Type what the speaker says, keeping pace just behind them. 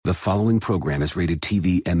The following program is rated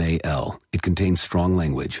TV MAL. It contains strong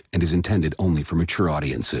language and is intended only for mature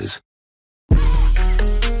audiences.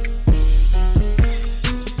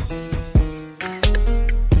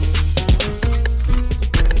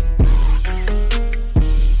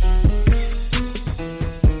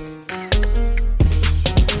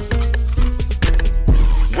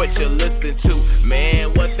 What you listening to,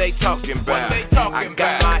 man? What they talking about? I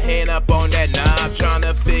got my hand up on that knob, trying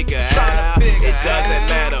to figure out. It doesn't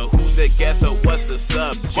matter who's the guest or what's the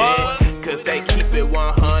subject, cause they keep it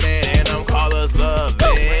 100 and them callers love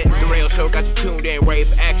it. The real show got you tuned in, ready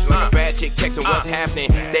for action like a bad chick texting what's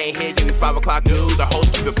happening. They ain't here giving 5 o'clock news. Our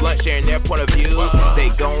hosts keep it blunt, sharing their point of views. They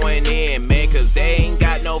going in, man, cause they ain't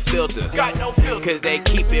got no filter. Cause they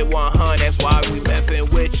keep it 100, that's why we messing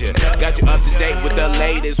with you. Got you up to date with the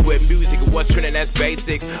latest with music and what's trending, that's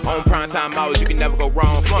basics. On primetime hours, you can never go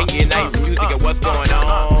wrong. And get nice music and what's going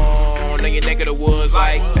on in your neck of the woods,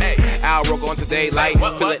 like, hey, Al Roker on Today Light.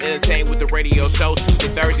 Feeling entertained with the radio show. Tuesday,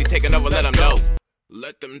 Thursday, taking over, let them know.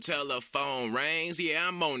 Let them telephone rings, yeah,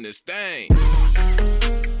 I'm on this thing.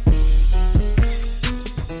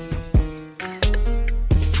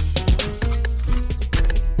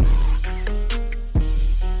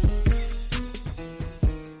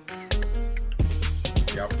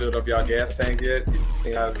 Y'all filled up y'all gas tank yet? You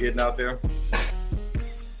see how it's getting out there?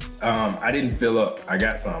 I didn't fill up. I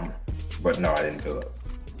got some, but no, I didn't fill up.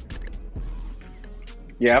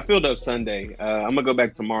 Yeah, I filled up Sunday. I'm gonna go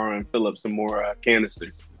back tomorrow and fill up some more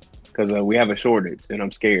canisters because we have a shortage and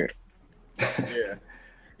I'm scared. Yeah.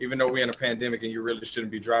 Even though we're in a pandemic and you really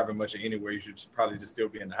shouldn't be driving much anywhere, you should probably just still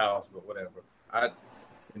be in the house, but whatever. I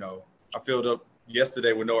filled up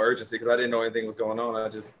yesterday with no urgency because I didn't know anything was going on. I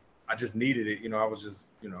just needed it. I was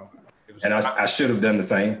just, it was. And I should have done the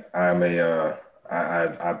same.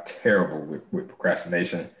 I'm terrible with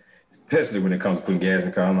procrastination, especially when it comes to putting gas in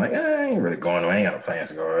the car. I'm like, I ain't really going. I ain't got no plans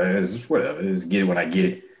to go. It's just whatever. Just get it when I get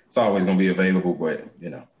it. It's always gonna be available, but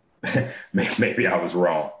maybe I was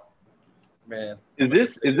wrong. Man, is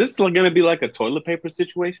this gonna be like a toilet paper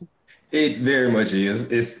situation? It very much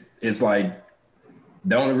is. It's like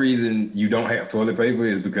the only reason you don't have toilet paper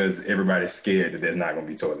is because everybody's scared that there's not gonna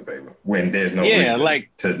be toilet paper when there's no reason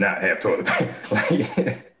to not have toilet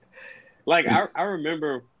paper. I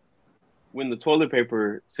remember when the toilet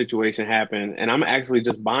paper situation happened, and I'm actually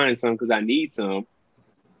just buying some because I need some. And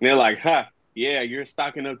they're like, yeah, you're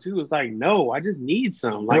stocking up too. It's like, no, I just need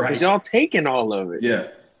some. Like, right. Y'all taking all of it. Yeah,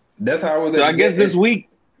 that's how it was. So I guess this week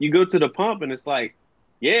you go to the pump and it's like,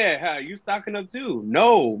 yeah, you stocking up too?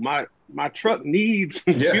 No, my truck needs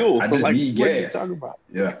fuel. I just need gas. What are you talking about?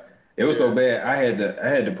 Yeah. It was so bad. I had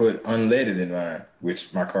to put unleaded in mine,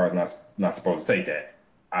 which my car is not supposed to take that.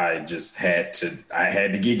 I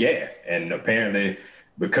had to get gas, and apparently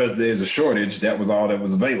because there's a shortage, that was all that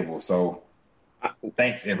was available. So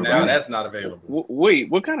thanks everybody. Now that's not available. Wait,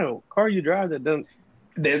 what kind of car you drive that doesn't?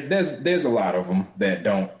 There's a lot of them that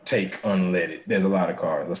don't take unleaded. There's a lot of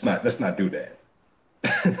cars. Let's not do that.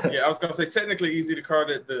 Yeah, I was gonna say technically easy. The car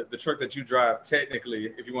that the truck that you drive, technically,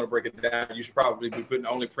 if you want to break it down, you should probably be putting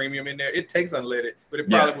only premium in there. It takes unleaded, but it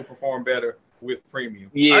probably would perform better with premium.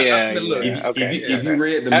 Yeah, look, if you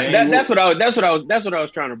read the manual, that's what I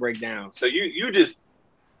was trying to break down. So you just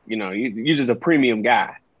you're just a premium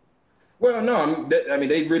guy. Well, no, I mean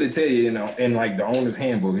they really tell you, in like the owner's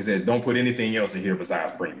handbook, it says don't put anything else in here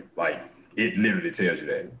besides premium. Like it literally tells you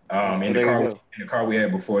that. In the car we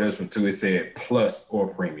had before this one too, it said plus or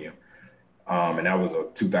premium, and that was a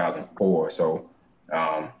 2004. So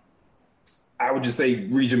I would just say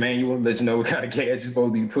read your manual, let you know what kind of gas you're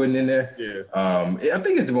supposed to be putting in there. Yeah. I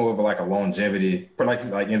think it's more of like a longevity, like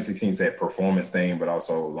M16 said, performance thing, but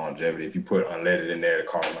also longevity. If you put unleaded in there, the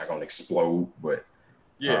car's not going to explode. But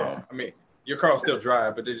I mean, your car will still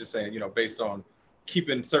drive, but they're just saying, based on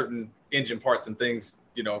keeping certain engine parts and things,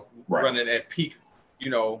 running at peak,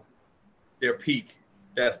 their peak.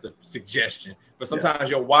 That's the suggestion. But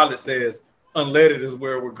sometimes your wallet says unleaded is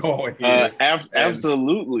where we're going here.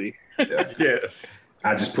 Absolutely. Yes.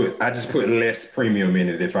 I just put less premium in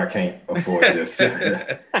it if I can't afford to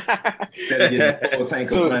better get the full tank.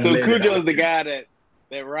 So Cujo's the guy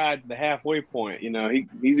that rides the halfway point.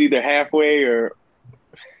 He's either halfway or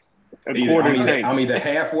a quarter tank. I'm either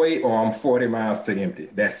halfway or I'm 40 miles to empty.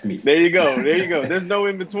 That's me. There you go. There's no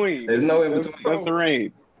in between. There's no in between. That's the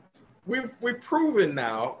range. We've proven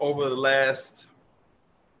now over the last,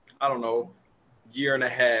 year and a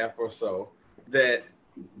half or so that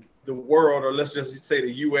the world, or let's just say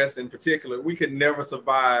the U.S. in particular, we could never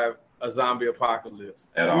survive a zombie apocalypse.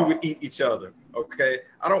 We would eat each other. Okay.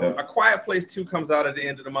 A Quiet Place 2 comes out at the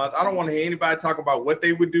end of the month. I don't want to hear anybody talk about what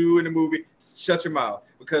they would do in the movie. Shut your mouth,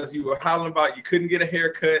 because you were hollering about you couldn't get a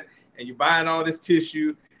haircut and you're buying all this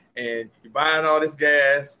tissue and you're buying all this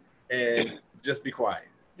gas, and just be quiet.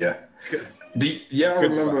 Yeah. Y'all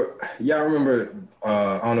remember,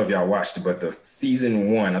 I don't know if y'all watched it, but the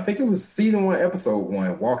season 1, I think it was season 1, episode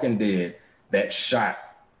 1, Walking Dead, that shot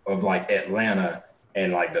of like Atlanta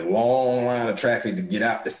and like the long line of traffic to get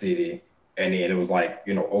out the city. And then it was like,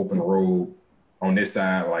 open road on this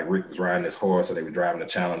side, like Rick was riding his horse or they were driving the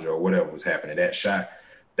Challenger or whatever was happening. That shot,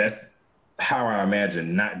 that's how I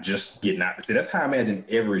imagine not just getting out the city. That's how I imagine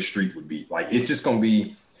every street would be. Like, it's just going to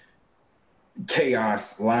be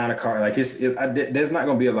chaos, line of cars. Like, there's not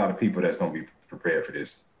going to be a lot of people that's going to be prepared for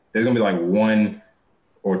this. There's going to be like 1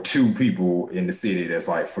 or 2 people in the city that's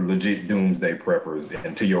like for legit doomsday preppers.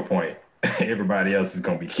 And to your point, everybody else is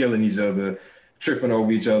going to be killing each other, tripping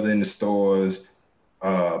over each other in the stores,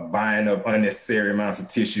 buying up unnecessary amounts of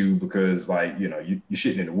tissue because, like, you're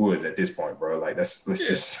shitting in the woods at this point, bro. Like,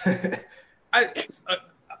 just. I've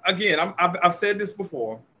said this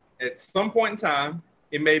before. At some point in time,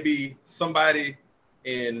 it may be somebody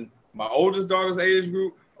in my oldest daughter's age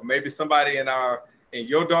group, or maybe somebody in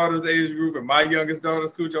your daughter's age group and my youngest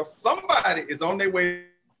daughter's Cujo. Somebody is on their way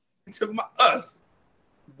to us.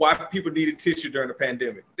 Why people needed tissue during the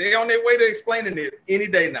pandemic. They're on their way to explaining it any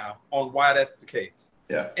day now on why that's the case.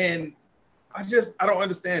 Yeah. And I don't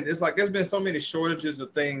understand. It's like there's been so many shortages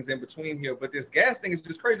of things in between here, but this gas thing is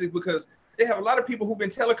just crazy because they have a lot of people who've been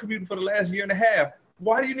telecommuting for the last year and a half.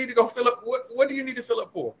 Why do you need to go fill up? What do you need to fill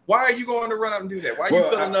up for? Why are you going to run out and do that? Why are you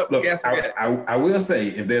filling up gas? I will say,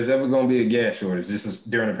 if there's ever going to be a gas shortage, this is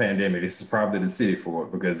during the pandemic. This is probably the city for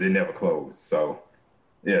it because it never closed. So,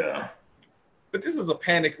 yeah. But this is a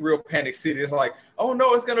real panic city. It's like, oh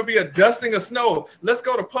no, it's going to be a dusting of snow. Let's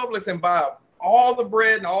go to Publix and buy all the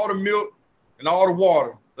bread and all the milk and all the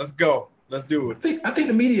water. Let's go. Let's do it. I think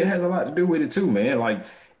the media has a lot to do with it too, man. Like,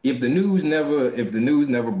 if the news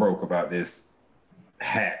never broke about this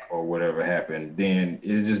hack or whatever happened, then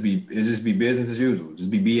it'd just be business as usual. Just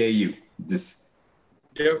be BAU. Just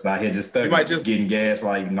out here just stuck, just getting gas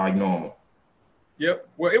like normal. Yep.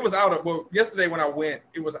 Well, it was yesterday when I went,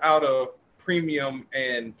 it was out of Premium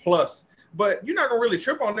and Plus, but you're not gonna really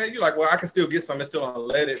trip on that. You're like, well, I can still get some. It's still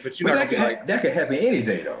unleaded, but you're not gonna be like that could happen any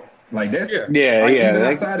day though. Like that's even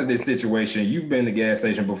outside of this situation, you've been to the gas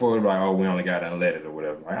station before. Like, oh, we only got unleaded or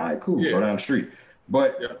whatever. Like, all right, cool, go down the street.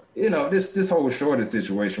 But this whole shortage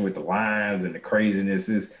situation with the lines and the craziness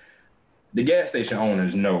is the gas station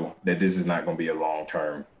owners know that this is not gonna be a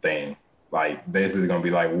long-term thing. Like, this is gonna be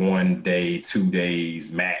like 1 day, 2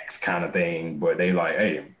 days max kind of thing. But they like,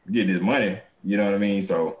 hey, get this money. You know what I mean?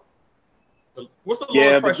 So, what's the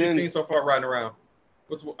lowest price you've seen so far riding around?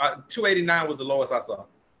 $2.89 was the lowest I saw.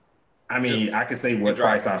 I mean, I could say what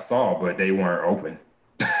price I saw, but they weren't open.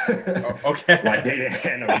 Okay. Like, they didn't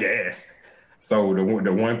have no gas. So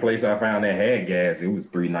the one place I found that had gas, it was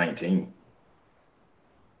 $3.19.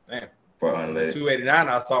 Man, for unleaded. $2.89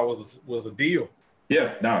 I saw was a deal.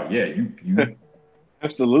 Yeah, no, yeah, you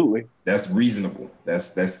absolutely. That's reasonable.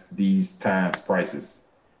 That's these times prices.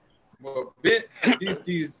 Well,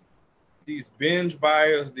 these binge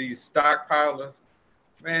buyers, these stockpilers,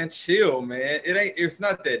 man, chill, man. It's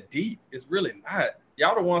not that deep. It's really not.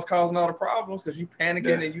 Y'all the ones causing all the problems because you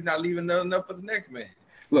panicking and you're not leaving enough for the next man.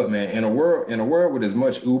 Look, man, in a world with as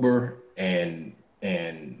much Uber and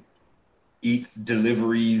Eats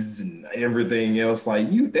deliveries and everything else, like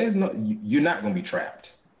you're not gonna be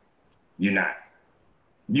trapped. You're not.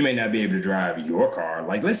 You may not be able to drive your car.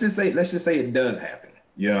 Like, let's just say it does happen.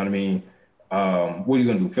 You know what I mean? What are you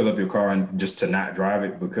gonna do? Fill up your car and just to not drive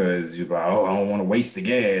it because you're like, oh, I don't want to waste the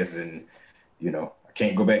gas, and I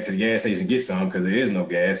can't go back to the gas station and get some because there is no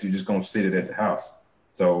gas. You're just gonna sit it at the house.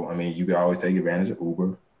 So I mean, you can always take advantage of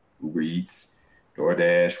Uber Eats,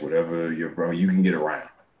 DoorDash, whatever you can get around.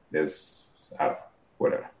 There's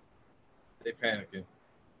whatever. They panicking.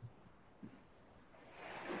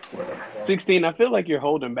 Whatever. 16, I feel like you're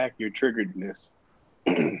holding back your triggeredness.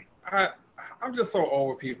 I'm just so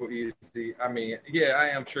over people easy. I mean, yeah, I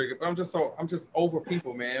am triggered, but I'm just over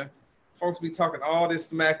people, man. Folks be talking all this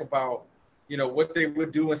smack about, what they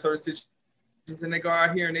would do in certain situations, and they go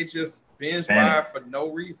out here and they just binge buy for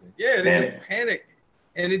no reason. Yeah, they just panic,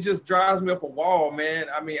 and it just drives me up a wall, man.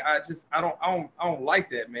 I mean, I don't like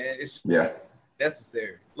that, man. It's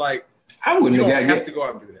necessary. Like, I wouldn't have to go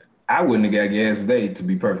out and do that. I wouldn't have got gas today, to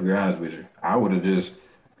be perfectly honest with you. I would have just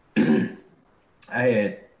I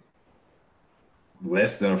had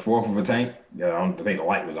less than a fourth of a tank. Yeah, I don't think the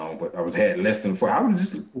light was on, but had less than 4. I would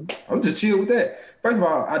just chill with that. First of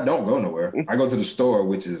all, I don't go nowhere. I go to the store,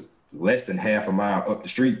 which is less than half a mile up the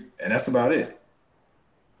street, and that's about it.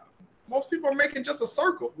 Most people are making just a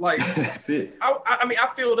circle. Like that's it. I mean, I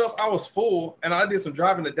filled up. I was full, and I did some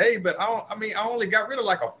driving today. But I only got rid of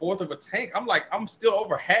like a fourth of a tank. I'm still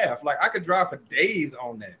over half. Like I could drive for days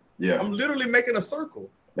on that. Yeah, I'm literally making a circle.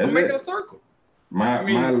 I'm making a circle.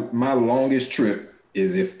 My longest trip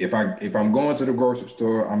is if I'm going to the grocery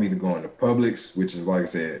store, I'm either going to Publix, which is like I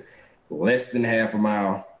said, less than half a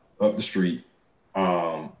mile up the street,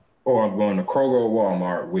 or I'm going to Kroger or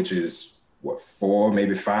Walmart, which is 4,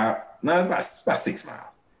 maybe 5. No, about 6 miles.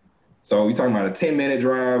 So you're talking about a 10-minute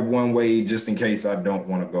drive one way, just in case I don't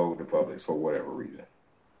want to go to Publix for whatever reason.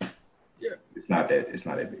 Yeah, it's not that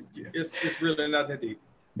big. Yeah, it's really not that deep.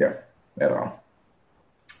 Yeah, at all.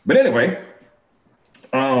 But anyway,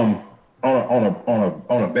 on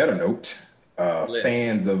a better note,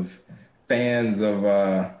 fans of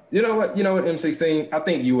you know what M16. I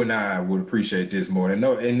think you and I would appreciate this more. And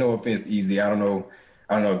no offense to Easy, I don't know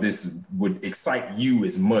if this would excite you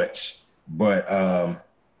as much, but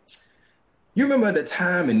you remember the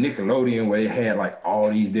time in Nickelodeon where they had like all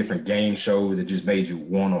these different game shows that just made you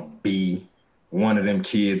want to be one of them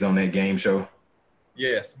kids on that game show?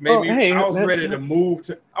 Yes, maybe I was ready to move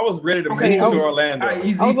to Orlando. All right,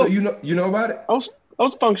 Easy, so you know about it? I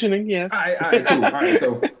was functioning, yes. All right, cool. All right,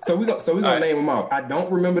 so we're gonna name them off. I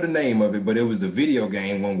don't remember the name of it, but it was the video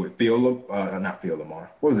game one with not Phil Lamar.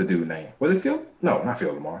 What was the dude's name? Was it Phil? No, not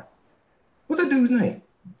Phil Lamar. What's that dude's name?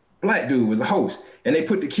 Black dude was a host, and they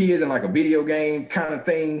put the kids in like a video game kind of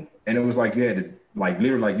thing, and it was like you had to like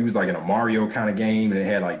literally like you was like in a Mario kind of game, and it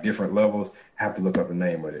had like different levels. I have to look up the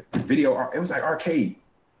name of it. It was like arcade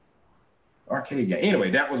game.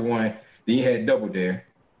 Anyway, that was one. Then you had Double Dare.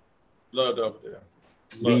 Love Double Dare.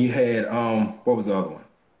 Then you had what was the other one?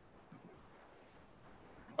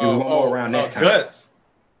 It was one more around that time.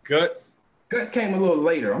 Guts came a little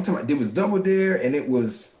later. I'm talking about there was Double Dare, and it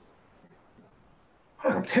was.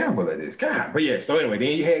 I'm terrible at this, God. But yeah, so anyway,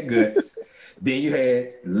 then you had Guts. Then you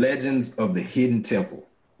had Legends of the Hidden Temple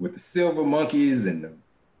with the silver monkeys and the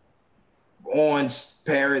orange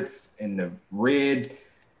parrots and the red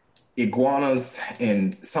iguanas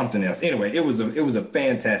and something else. Anyway, it was a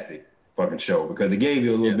fantastic fucking show because it gave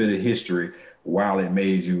you a little bit of history while it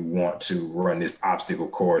made you want to run this obstacle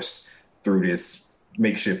course through this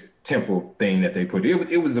makeshift temple thing that they put.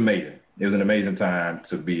 It was amazing. It was an amazing time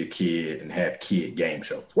to be a kid and have kid game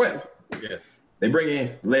shows. Well, yes, they bring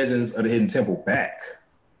in Legends of the Hidden Temple back,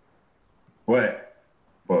 but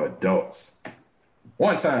for adults.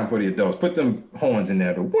 One time for the adults. Put them horns in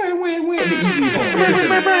there. The easy horn.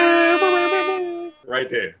 Right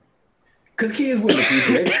there. Because kids wouldn't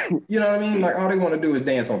appreciate it. You know what I mean? Like all they want to do is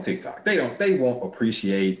dance on TikTok. They won't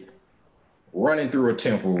appreciate running through a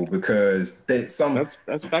temple because that's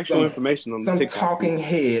factual information on the TikTok. Some talking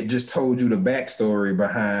head just told you the backstory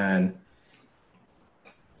behind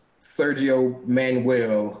Sergio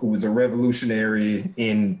Manuel, who was a revolutionary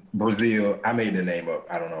in Brazil. I made the name up.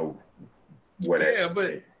 I don't know what.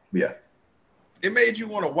 Yeah. It made you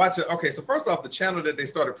want to watch it. Okay, so first off, the channel that they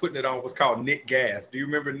started putting it on was called Nick Gas. Do you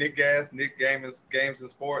remember Nick Gas? Nick Games and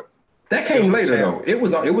Sports. That came later though. It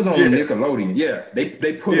was on Nickelodeon. Yeah,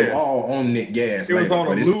 they put them all on Nick Gas. It was on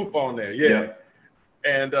a loop on there. Yeah.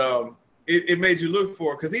 And it made you look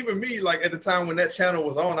for it because even me, like at the time when that channel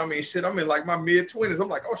was on, I mean, shit, I'm in like my mid-20s. I'm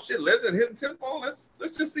like, oh shit, Legend Hidden Temple. Let's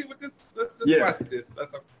just see what this. Let's just watch this.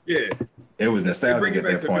 It was nostalgic at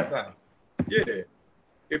that point. Yeah,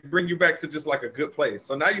 it bring you back to just like a good place.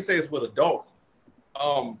 So now you say it's with adults,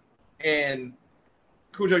 and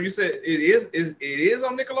Cujo, you said it is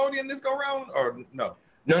on Nickelodeon this go round or no?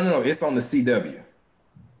 No, it's on the CW.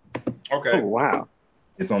 Okay. Oh wow.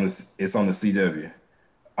 It's on the CW.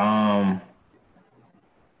 I'm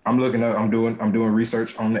looking up. I'm doing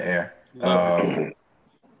research on the air.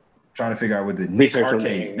 Trying to figure out what the Nick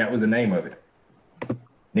Arcade. That was the name of it.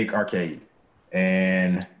 Nick Arcade,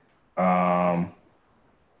 and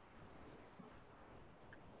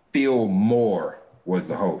Phil Moore was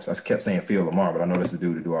the host. I kept saying Phil Lamar, but I know that's the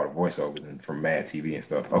dude to do all the voiceovers from Mad TV and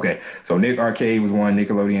stuff. Okay, so Nick Arcade was one.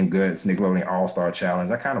 Nickelodeon Guts, Nickelodeon All-Star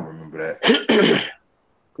Challenge. I kind of remember that.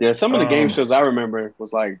 Yeah, some of the game shows I remember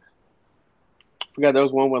was like, I forgot there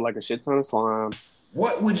was one with like a shit ton of slime.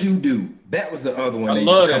 What would you do? That was the other one they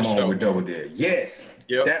used to come on with Double Dare. Yes,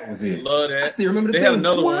 that was it. Love that. I still remember the thing. They had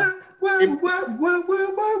another one.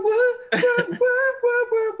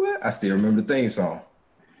 I still remember the theme song.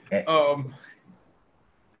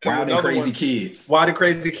 Wild and Crazy Kids. Wild and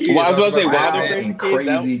Crazy Kids. Well, I was about to say Wild and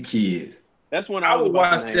Crazy Kids. That's when I would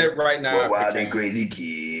watch that right now. Wild and Crazy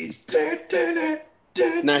Kids.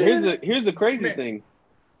 Now here's the crazy thing.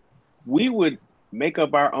 We would make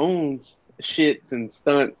up our own shits and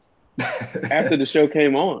stunts after the show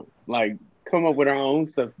came on. Like come up with our own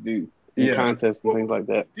stuff to do in contests and things like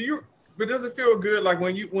that. But does it feel good? Like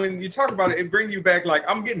when you talk about it, it brings you back. Like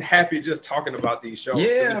I'm getting happy just talking about these shows.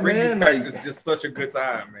 Yeah, man. Like, it's just such a good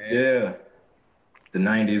time, man. Yeah. The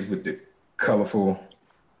 90s with the colorful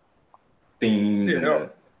themes and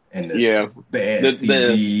the bad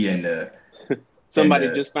CG and the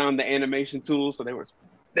somebody just found the animation tool, so they were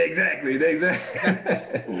exactly.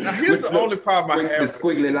 Now here's the only problem I have: the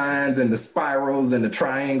squiggly lines and the spirals and the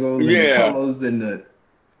triangles and the colors and the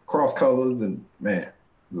cross colors and man, it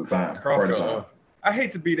was a time. Time. I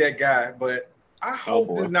hate to be that guy, but I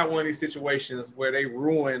hope this is not one of these situations where they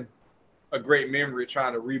ruin a great memory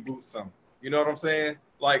trying to reboot something. You know what I'm saying?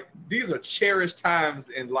 Like these are cherished times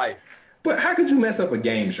in life. But how could you mess up a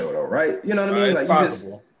game show though, right? You know what I mean? It's like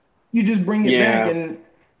possible. You just bring it back and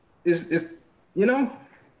it's you know,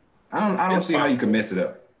 I don't see how you can mess it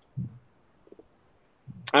up.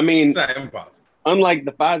 I mean, it's not impossible. Unlike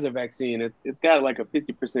the Pfizer vaccine, it's got like a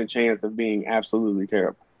 50% chance of being absolutely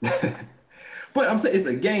terrible. But I'm saying it's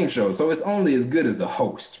a game show, so it's only as good as the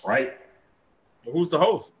host, right? Who's the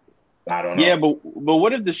host? I don't know. Yeah, but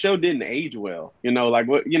what if the show didn't age well? You know, like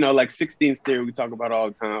what like 16th Theory we talk about all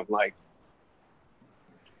the time. Like,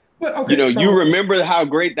 well, okay, you remember how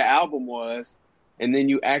great the album was, and then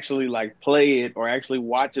you actually like play it or actually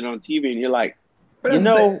watch it on TV, and you're like,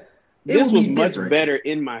 this was much better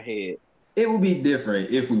in my head. It would be different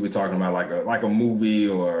if we were talking about like a movie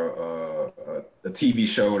or a TV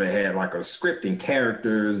show that had like a script and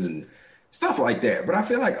characters and stuff like that. But I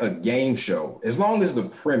feel like a game show, as long as the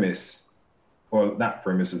premise, or not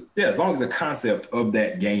premises, as long as the concept of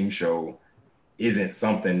that game show isn't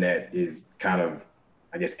something that is kind of,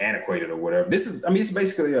 I guess, antiquated or whatever. It's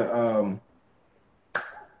basically a,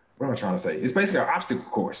 what am I trying to say? It's basically an obstacle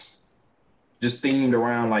course, just themed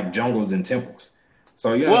around like jungles and temples.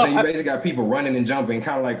 So, you know what I'm saying? You basically got people running and jumping,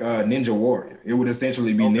 kind of like Ninja Warrior. It would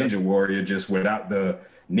essentially be Ninja Warrior, just without the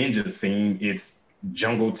ninja theme. It's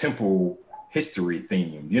jungle temple history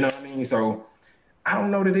theme. You know what I mean? So, I don't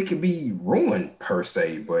know that it could be ruined per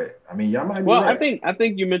se, but I mean, y'all might be right. I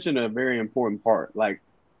think you mentioned a very important part. Like,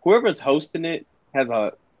 whoever's hosting it has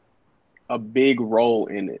a big role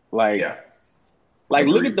in it. Like,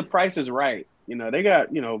 look at The Price is Right. You know, they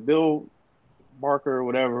got, Bill Barker or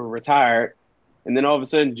whatever retired. And then all of a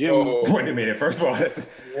sudden, Jim. Wait a minute. First of all, that's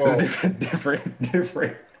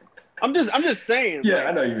different. I'm just saying. Yeah,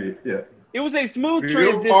 I know you mean. Yeah. It was a smooth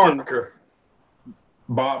transition.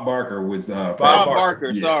 Bob Barker was. Bob Barker.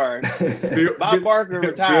 Yeah. Sorry. Bob Barker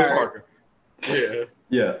retired. Bill Barker. Yeah.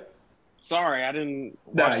 Yeah. Sorry, I didn't.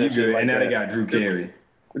 Nah, you good. And now they got Drew Carey.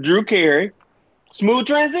 Drew Carey. Smooth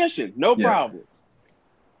transition. No problem.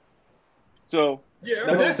 So. Yeah.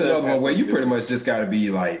 But that's another one where you pretty much just got to be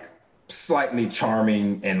like slightly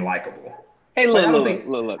charming and likable. Hey, look. I don't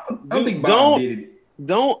think Bob did it.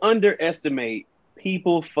 Don't underestimate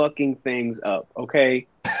people fucking things up, okay?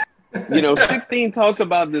 16 talks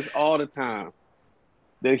about this all the time.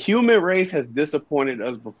 The human race has disappointed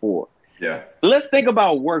us before. Yeah. Let's think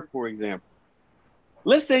about work, for example.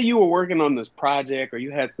 Let's say you were working on this project, or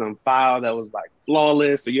you had some file that was like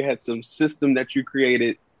flawless, or you had some system that you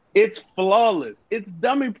created. It's flawless. It's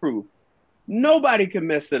dummy proof. Nobody can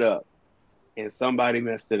mess it up. And somebody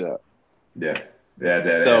messed it up. Yeah. That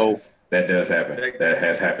does happen. That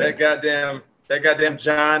has happened. That goddamn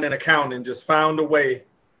John in accounting just found a way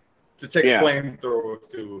to take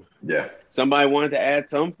flamethrowers to. Yeah. Somebody wanted to add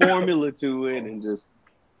some formula to it and just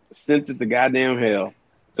sent it to goddamn hell.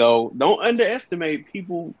 So don't underestimate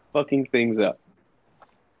people fucking things up.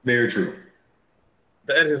 Very true.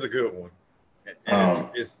 That is a good one.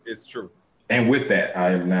 It's true. And with that,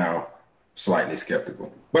 I am now slightly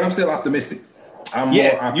skeptical, but I'm still optimistic. I'm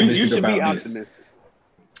more optimistic about this.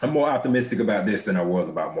 I'm more optimistic about this than I was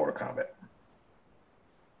about Mortal Kombat.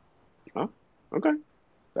 Oh, okay.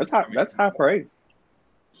 That's high praise.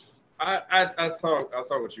 I saw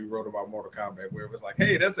what you wrote about Mortal Kombat, where it was like,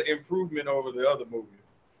 hey, that's an improvement over the other movie.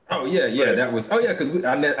 Oh yeah, that was. Oh yeah, because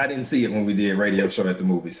I didn't see it when we did radio show at the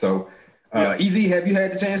movie. So, Easy, have you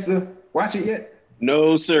had the chance to watch it yet?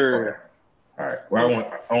 No, sir. Okay. All right.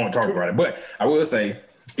 Well, I won't talk about it, but I will say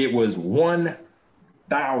it was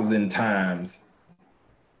 1,000 times,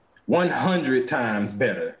 100 times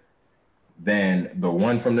better than the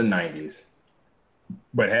one from the 90s.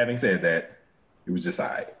 But having said that, it was just all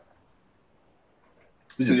right.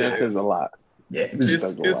 That says a lot. Yeah, it'll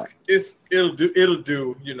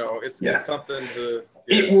do. It's something to.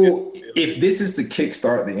 It will. If this is to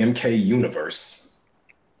kickstart the MK universe,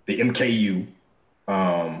 the MKU,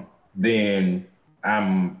 then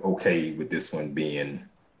I'm okay with this one being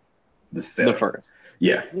the first.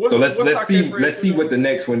 Yeah. So let's see what the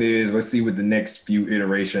next one is. Let's see what the next few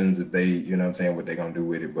iterations, if they, you know what I'm saying, what they're gonna do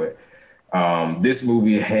with it. But this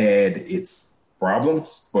movie had its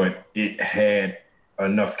problems, but it had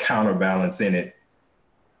enough counterbalance in it.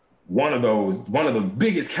 One of the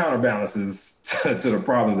biggest counterbalances to the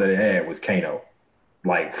problems that it had was Kano.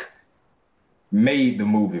 Like, made the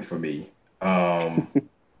movie for me.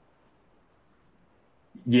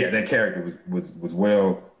 Yeah, that character was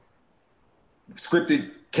well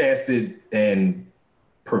scripted, casted, and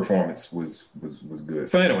performance was good.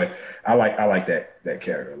 So anyway, I like that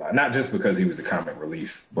character a lot. Not just because he was a comic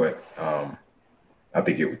relief, but I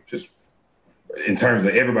think it was just in terms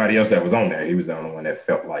of everybody else that was on there, he was the only one that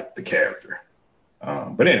felt like the character.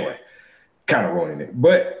 But anyway, kind of ruining it.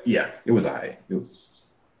 But yeah, it was all right. It was.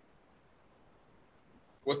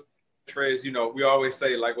 Trez, you know, we always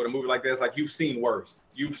say, like, with a movie like this, like, you've seen worse.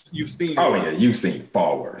 You've seen Oh worse. Yeah, you've seen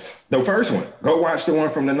far worse. The first one, go watch the one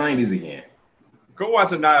from the 90s again. Go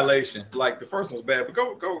watch Annihilation. Like, the first one's bad, but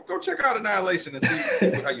go check out Annihilation and see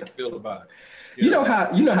how you feel about it. You know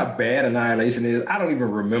how bad Annihilation is? I don't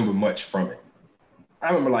even remember much from it. I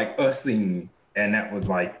remember like a scene, and that was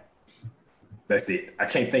like, that's it. I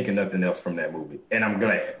can't think of nothing else from that movie. And I'm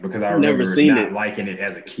glad, because I remember not liking it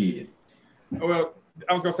as a kid. Well,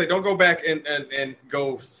 I was gonna say, don't go back and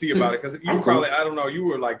go see about it, because you probably, I don't know, you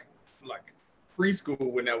were like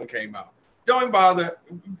preschool when that one came out. Don't even bother.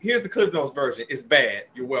 Here's the Cliff Notes version. It's bad.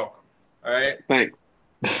 You're welcome. All right. Thanks.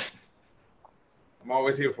 I'm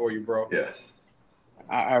always here for you, bro. Yeah.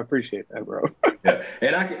 I appreciate that, bro. Yeah.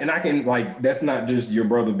 And I can like, that's not just your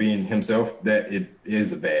brother being himself, that it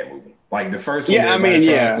is a bad movie. Like the first one, everybody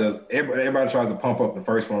tries to pump up the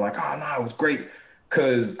first one, like, oh no, it was great.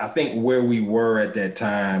 Because I think where we were at that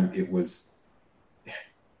time, it was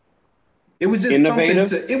just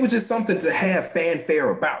innovative. It was just something to have fanfare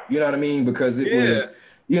about. You know what I mean? Because it was,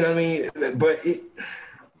 you know what I mean. But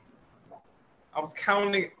I was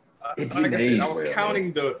counting. It didn't age I was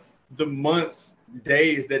counting the months,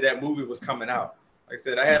 days that movie was coming out. Like I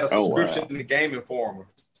said, I had a subscription in the Game Informer,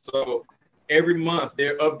 so every month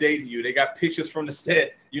they're updating you. They got pictures from the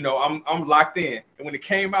set. You know, I'm locked in. And when it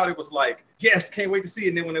came out, it was like, yes, can't wait to see it.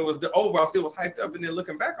 And then when it was over, I still was hyped up. And then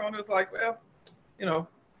looking back on it, it's like, well, you know,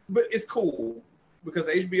 but it's cool because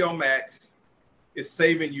HBO Max is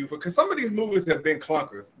saving you because some of these movies have been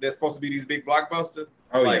clunkers. They're supposed to be these big blockbusters.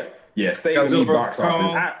 Oh, like, yeah, saving me box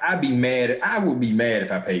office. I'd be mad. I would be mad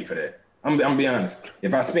if I paid for that. I'm gonna be honest.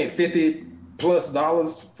 If I spent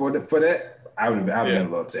 $50+ for that, I would have been a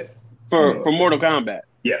little upset. For Mortal Kombat.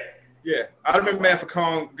 Yeah. Yeah, I'd have been mad for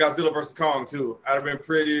Godzilla vs. Kong too. I'd have been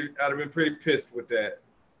pretty pissed with that.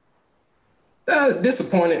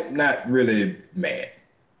 Disappointed, not really mad.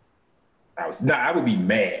 I would be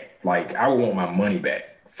mad. Like, I would want my money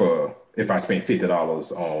back for if I spent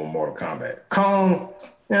 $50 on Mortal Kombat. Kong,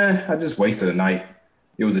 I just wasted a night.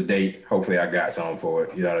 It was a date. Hopefully I got something for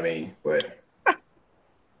it. You know what I mean? But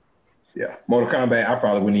yeah, Mortal Kombat, I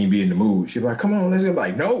probably wouldn't even be in the mood. She'd be like, come on, let's go.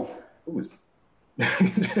 Like, no. It was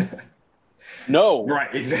no.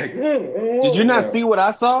 Right, exactly. Did you not see what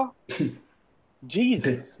I saw?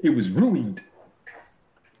 Jesus. It was ruined.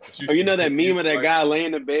 Oh, you know that meme of that guy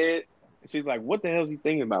laying in bed? She's like, what the hell is he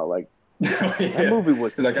thinking about? Like, that movie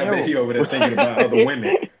was like, I bet he over there thinking about other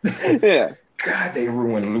women. Yeah. God, they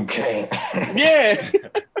ruined Liu Kang. Yeah.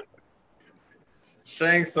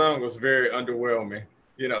 Shang Tsung was very underwhelming.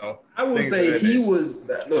 You know, I will say he was.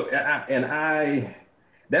 Look,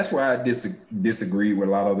 that's where I disagree with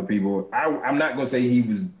a lot of other people. I'm not gonna say he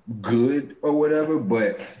was good or whatever,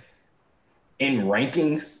 but in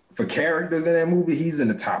rankings for characters in that movie, he's in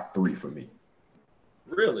the top 3 for me.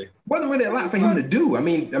 Really? Wasn't really a lot for him to do. I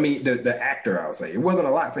mean, the actor, I would say, it wasn't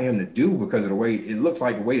a lot for him to do because of the way it looks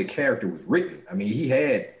like the way the character was written. I mean, he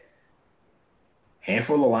had a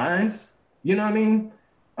handful of lines. You know what I mean?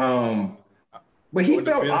 But he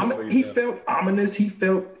felt ominous. He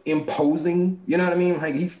felt imposing. You know what I mean?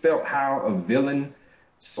 Like, he felt how a villain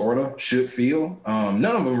sort of should feel. None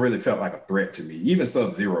of them really felt like a threat to me. Even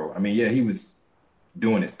Sub-Zero. I mean, yeah, he was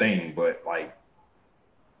doing his thing, but like,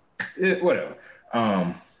 whatever.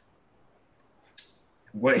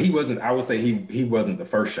 Well, he wasn't. I would say he wasn't the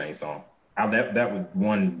first Shang Tsung. That was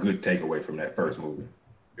one good takeaway from that first movie.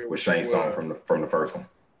 Was Shang Tsung from the first one.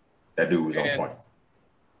 That dude was on point.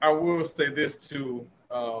 I will say this too.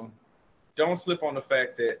 Don't slip on the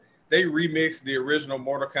fact that they remixed the original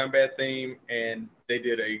Mortal Kombat theme and they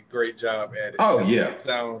did a great job at it. Oh yeah, it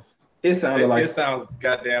sounds It sounded like it sounds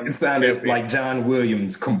goddamn. It sounded epic. like John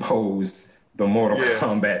Williams composed the Mortal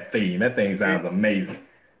Kombat theme. That thing sounds amazing.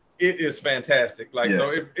 It is fantastic. Like,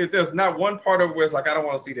 so if there's not one part of it where it's like, I don't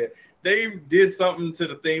want to see that. They did something to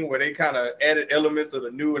the thing where they kind of added elements of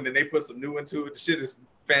the new and then they put some new into it. The shit is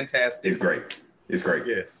fantastic. It's great. It's great.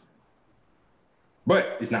 Yes.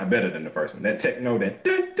 But it's not better than the first one. That techno, that.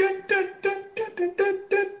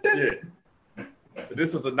 Yeah.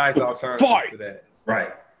 This is a nice alternative to that. Right.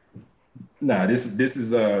 Nah, this is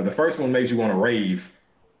the first one makes you want to rave.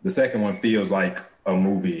 The second one feels like a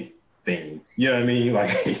movie theme. You know what I mean?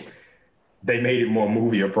 Like they made it more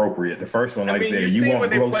movie appropriate. The first one, like I said, you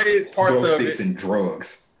want glow sticks and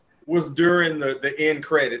drugs. Was during the end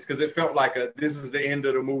credits because it felt like this is the end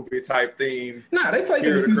of the movie type theme. Nah, they played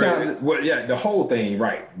it a few times. Well, yeah, the whole thing,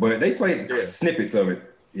 right? But they played snippets of it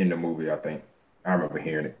in the movie. I think I remember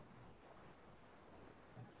hearing it.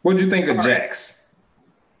 What'd you think of Jax?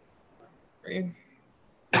 Yeah,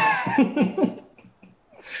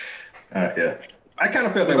 I kind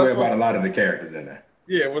of felt that way about a lot of the characters in there.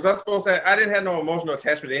 Yeah, was I supposed to? I didn't have no emotional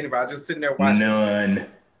attachment to anybody. I was just sitting there watching. None.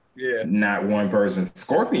 Yeah, not one person.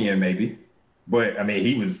 Scorpion maybe, but I mean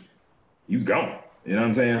he was gone. You know what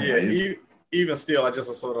I'm saying? Yeah. Like, even still, I just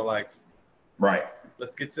was sort of like, right.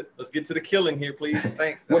 Let's get to the killing here, please.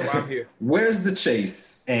 Thanks. That's why I'm here. Where's the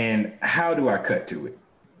chase, and how do I cut to it?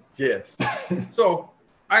 Yes. So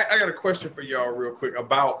I got a question for y'all real quick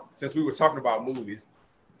about, since we were talking about movies.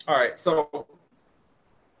 All right, so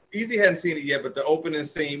Easy hadn't seen it yet, but the opening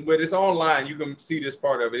scene, but it's online. You can see this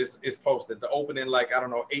part of it. It's posted. The opening,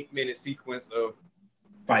 8-minute sequence of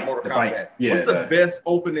Mortal Kombat. Yeah, what's the best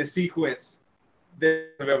opening sequence that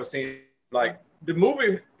I've ever seen? Like, the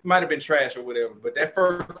movie might have been trash or whatever, but that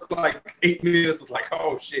first 8 minutes was like,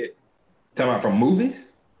 oh shit. Talking about from movies?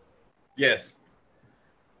 Yes.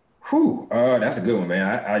 Whew, that's a good one,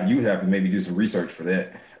 man. You have to maybe do some research for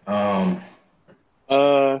that.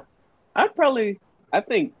 I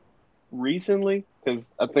think recently, because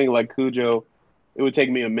I think like Cujo, it would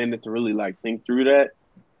take me a minute to really think through that.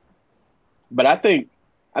 But I think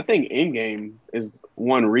Endgame is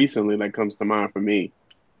one recently that comes to mind for me.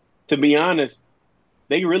 To be honest,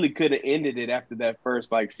 they really could have ended it after that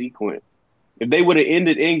first sequence. If they would have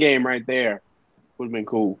ended Endgame right there, it would have been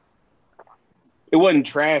cool. It wasn't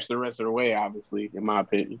trash the rest of the way, obviously, in my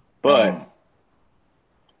opinion. But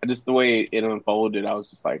just the way it unfolded, I was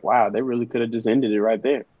just like, wow, they really could have just ended it right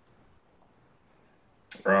there.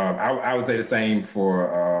 I would say the same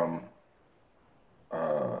for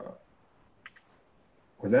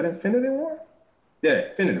was that Infinity War? Yeah,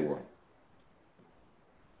 Infinity War.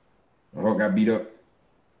 Hulk got beat up.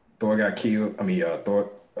 Thor got killed.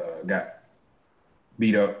 Thor got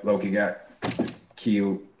beat up. Loki got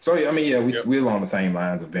killed. So we're along the same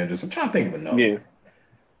lines of Avengers. I'm trying to think of another. Yeah.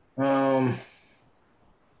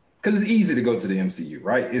 Because it's easy to go to the MCU,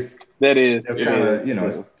 right? It's kind of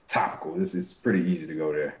it's topical. It's pretty easy to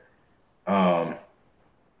go there. I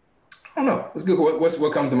don't know. It's good.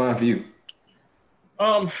 What comes to mind for you?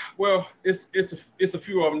 Well, it's a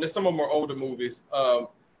few of them. Some of them are older movies.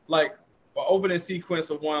 Like the opening sequence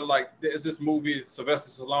of one, there's this movie Sylvester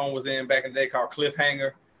Stallone was in back in the day called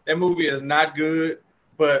Cliffhanger. That movie is not good,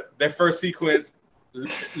 but that first sequence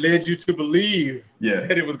led you to believe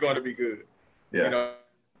that it was going to be good. Yeah.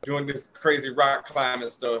 Doing this crazy rock climbing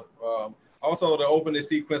stuff. Also, the opening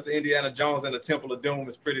sequence of Indiana Jones and the Temple of Doom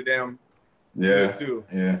is pretty damn good too.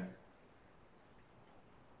 Yeah.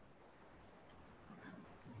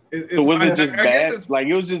 So was it just bad? It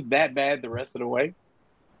was just that bad the rest of the way?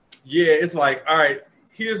 Yeah, it's like, all right,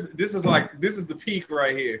 this is the peak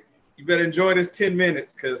right here. You better enjoy this 10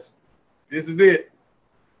 minutes because this is it.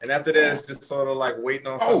 And after that, it's just sort of waiting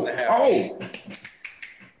on something to happen.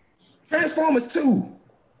 Transformers 2.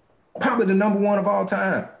 Probably the number one of all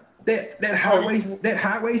time. That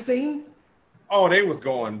highway scene. Oh, they was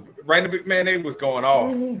going right in the big man. They was going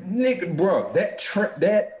off. Nigga, bro,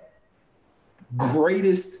 that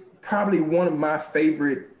greatest, probably one of my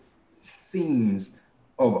favorite scenes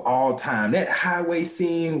of all time. That highway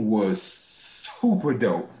scene was super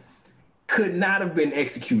dope. Could not have been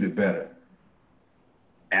executed better.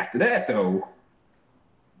 After that, though,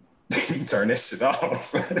 you can turn that shit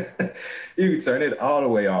off. You can turn it all the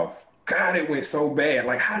way off. God, it went so bad.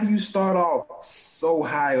 How do you start off so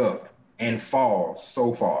high up and fall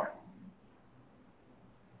so far?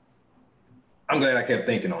 I'm glad I kept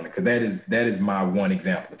thinking on it because that is my one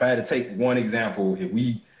example. If I had to take one example, if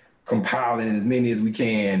we compile it as many as we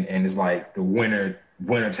can, and it's the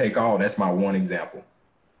winner take all, that's my one example.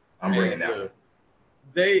 I'm bringing that. I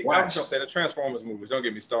was gonna say the Transformers movies. Don't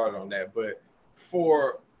get me started on that, but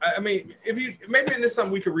for I mean, if you maybe it's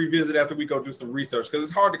something we could revisit after we go do some research because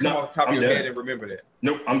it's hard to come off the top of your head and remember that.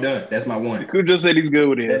 Nope, I'm done. That's my one. Cujo said he's good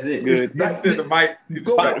with it. That's it. Good. That's it.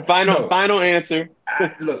 Final answer.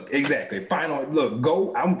 Look, exactly.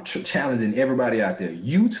 Go. I'm challenging everybody out there.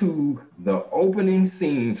 YouTube the opening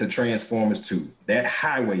scene to Transformers 2, that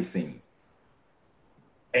highway scene,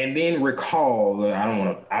 and then recall. I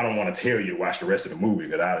don't want to tell you to watch the rest of the movie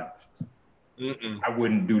because I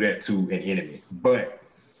wouldn't do that to an enemy. But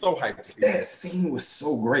so hyped to see that scene was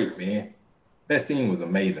so great, man. That scene was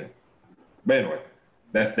amazing. But anyway,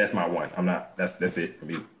 that's my one. That's it for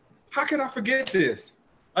me. How can I forget this?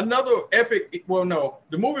 Another epic. Well, no,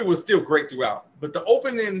 the movie was still great throughout, but the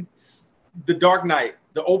opening, The Dark Knight,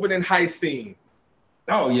 the opening heist scene.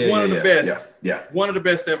 Oh yeah, one of the best. Yeah, one of the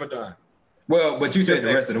best ever done. Well, but you said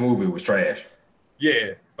the rest of the movie was trash.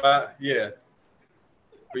 Yeah, but yeah.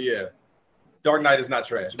 Dark Knight is not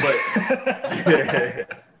trash, but yeah.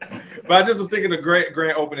 But I just was thinking of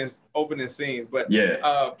grand opening scenes. But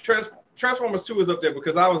yeah, Transformers 2 is up there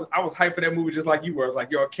because I was hyped for that movie just like you were. I was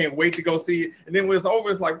like, yo, I can't wait to go see it. And then when it's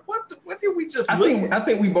over, it's like, what did we just? I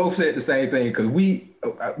think we both said the same thing because we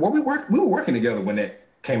were working together when that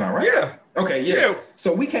came out, right? Yeah. Okay. Yeah.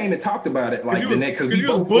 So we came and talked about it like the next. Because you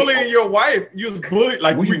was bullying your wife. You was bullying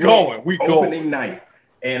like we going opening night.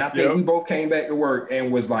 And I think we both came back to work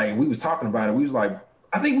and was like, we was talking about it. We was like,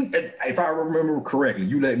 I think if I remember correctly,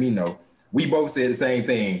 you let me know. We both said the same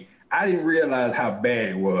thing. I didn't realize how bad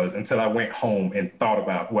it was until I went home and thought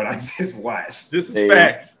about what I just watched. This is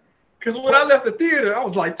facts. Because when I left the theater, I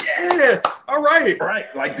was like, yeah, all right.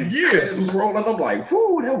 Right. Like the credits was rolling. I'm like,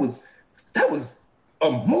 whoo, that was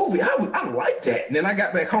a movie. I like that. And then I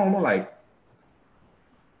got back home. I'm like,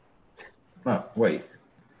 wait.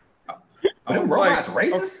 Are them robots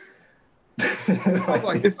racist?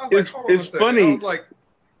 It's funny. I was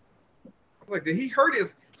like, did he hurt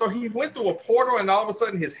his? So he went through a portal, and all of a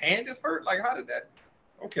sudden his hand is hurt. Like, how did that?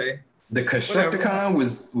 Okay. The Constructicon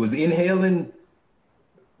was inhaling.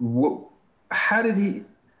 How did he?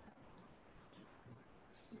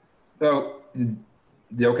 So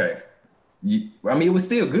okay. I mean, it was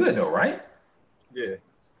still good though, right? Yeah.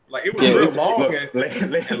 Like it was real long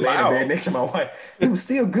and loud. Next to my wife. It was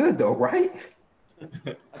still good though, right?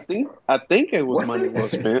 I think it was money well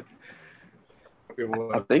spent.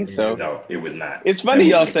 I think so. No, it was not. It's funny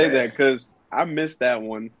y'all say that because I missed that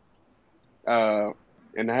one.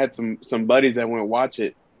 And I had some buddies that went watch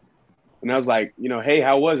it. And I was like, hey,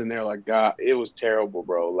 how was it? And they're like, God, it was terrible,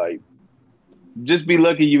 bro. Like, just be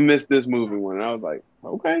lucky you missed this movie one. And I was like,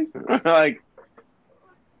 okay. Like,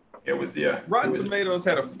 it was, Rotten Tomatoes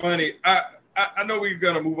had a funny. I know we're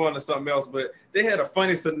gonna move on to something else, but they had a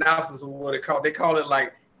funny synopsis of what it called. They called it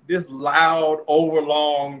like this loud,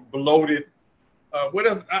 overlong, bloated. What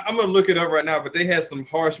else? I'm gonna look it up right now, but they had some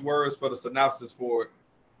harsh words for the synopsis for it.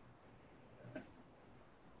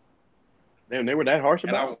 Damn, they were that harsh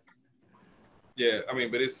about it? I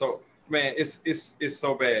mean, but it's so it's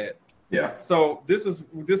so bad. Yeah. So this is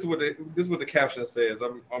what the caption says.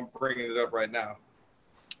 I'm bringing it up right now.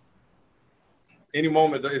 Any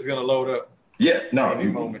moment it's gonna load up. Yeah, no. Any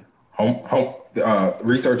moment. Home.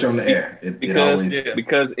 Research on the air.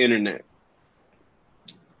 Because internet.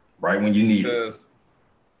 Right when you need it.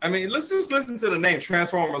 I mean, let's just listen to the name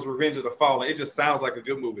Transformers: Revenge of the Fallen. It just sounds like a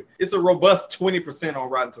good movie. It's a robust 20% on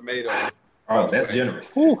Rotten Tomatoes. Oh, that's generous.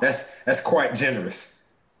 That's quite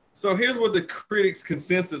generous. So here's what the critics'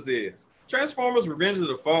 consensus is. Transformers: Revenge of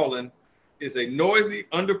the Fallen is a noisy,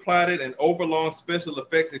 underplotted, and overlong special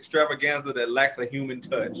effects extravaganza that lacks a human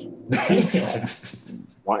touch.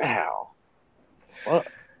 Wow. What?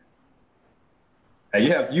 Hey,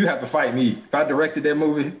 you have to fight me. If I directed that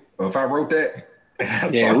movie or if I wrote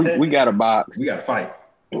that, we got a box. We got to fight.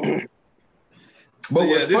 But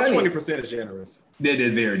this 20% is generous. That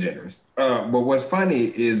is very generous. But what's funny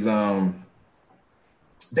is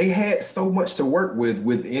they had so much to work with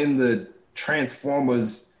within the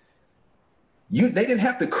Transformers. They didn't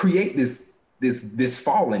have to create this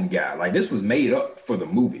fallen guy. Like this was made up for the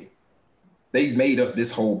movie. They made up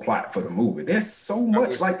this whole plot for the movie. There's so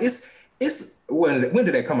much. Like it's when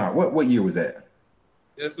did that come out? What year was that?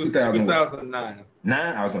 This was 2009.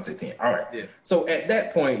 9? I was gonna say 10. All right. Yeah. So at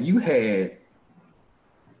that point, you had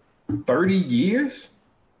 30 years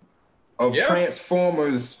of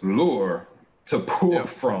Transformers lore to pull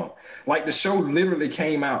from. Like the show literally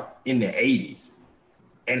came out in the 80s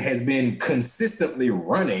and has been consistently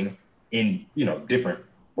running in, different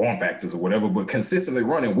form factors or whatever, but consistently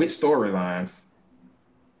running with storylines.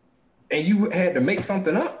 And you had to make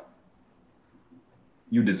something up.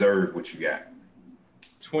 You deserve what you got.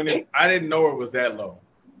 20. I didn't know it was that low.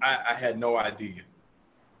 I had no idea.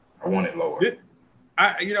 I want it lower.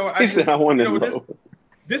 He said I want it lower.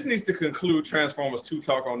 This needs to conclude Transformers 2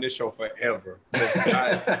 talk on this show forever.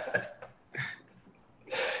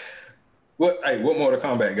 What Mortal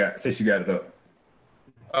Kombat got since you got it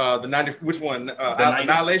up? The 90. Which one?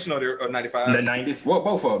 Annihilation or 95? The 90s. Well,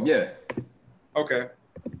 both of them. Yeah. Okay.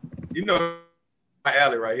 You know my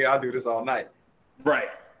alley right here. I'll do this all night. Right.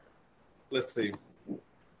 Let's see.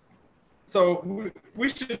 So we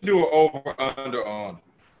should do an over under on.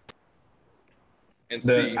 And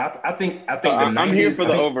see. I think I'm here for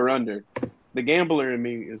the over under. The gambler in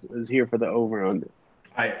me is here for the over under.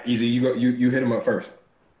 All right, Easy. You hit him up first.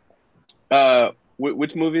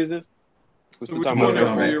 Which movie is this? So we're talking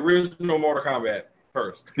about the original Mortal Kombat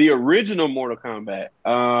first. The original Mortal Kombat.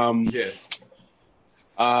 Yes.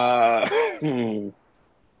 I'm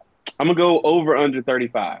gonna go over under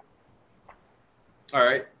 35. All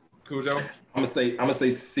right, Cujo. I'm gonna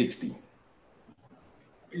say 60.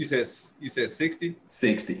 You said 60?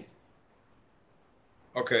 60.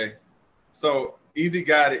 Okay. So Easy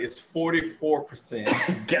got it. It's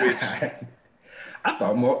 44%. God. I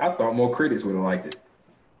thought more critics would have liked it.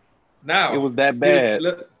 Now it was that bad.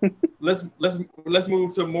 Let's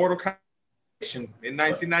move to Mortal Kombat in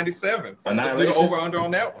 1997. Let's do the over under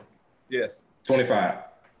on that one. Yes. 25.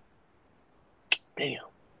 Damn.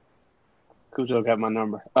 Cujo got my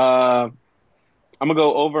number. I'm gonna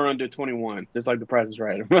go over under 21, just like The Price is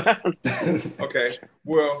Right. Okay.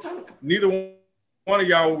 Well, neither one of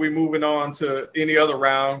y'all will be moving on to any other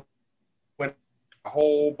round. When a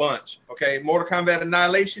whole bunch. Okay. Mortal Kombat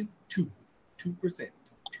Annihilation, 2%.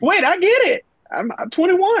 Wait, I get it. I'm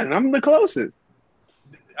 21. I'm the closest.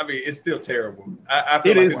 I mean, it's still terrible. I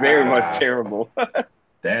feel it like is very much terrible.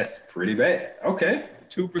 That's pretty bad. Okay.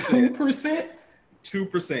 2%. 2%.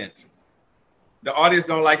 2%. The audience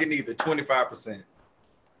don't like it neither. 25%.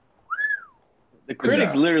 The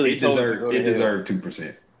critics literally it deserved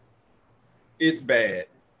 2%. It's bad.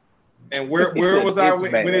 And where was I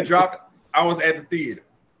when it dropped? I was at the theater.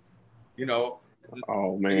 You know.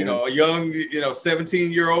 Oh man. You know, a young,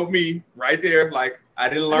 17-year-old me right there. Like I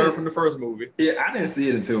didn't learn from the first movie. Yeah, I didn't see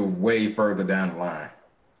it until way further down the line.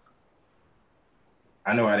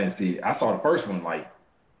 I know I didn't see it. I saw the first one like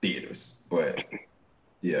theaters, but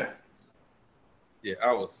yeah. Yeah,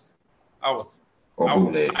 I was. Or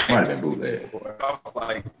bootleg. Might have been bootleg. I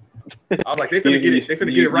was like, they finna get it. They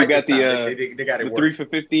finna get it right this time. They got it. The 3 for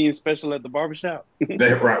 $15 special at the barbershop.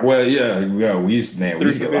 Right. Well, yeah. We used to get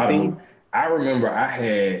a lot of movies. I remember I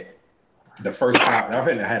had the first. I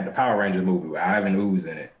had the Power Rangers movie with Ivan Ooze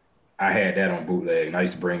in it. I had that on bootleg, and I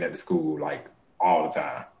used to bring that to school like all the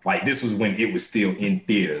time. Like this was when it was still in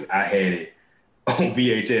theaters. I had it on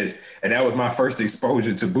VHS, and that was my first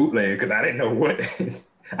exposure to bootleg because I didn't know what.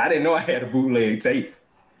 I didn't know I had a bootleg tape.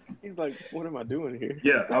 He's like, "What am I doing here?"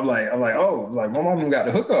 Yeah, I'm like, oh, my mom got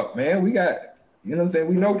the hookup, man. We got, you know what I'm saying?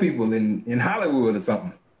 We know people in Hollywood or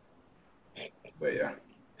something. But yeah.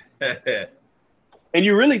 And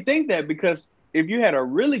you really think that because if you had a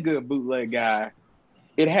really good bootleg guy,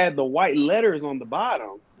 it had the white letters on the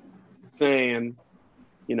bottom saying,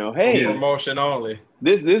 hey, promotion only.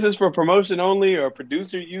 This is for promotion only or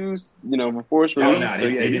producer use, before it's released.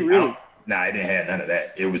 It didn't have none of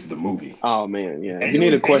that. It was the movie. Oh man, yeah. And you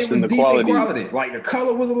need to question the quality. Like the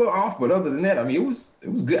color was a little off, but other than that, I mean, it was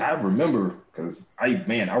good. I remember because I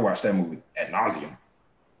watched that movie ad nauseum.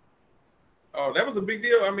 Oh, that was a big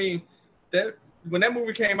deal. I mean, when that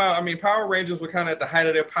movie came out, I mean, Power Rangers were kind of at the height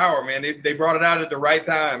of their power, man. They brought it out at the right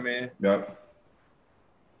time, man. Yep.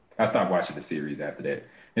 I stopped watching the series after that.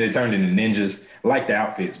 And they turned into ninjas. I liked the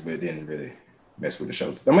outfits, but didn't really mess with the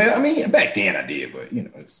shows. I mean, back then I did, but,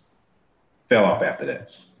 it fell off after that.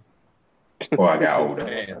 Or I got older.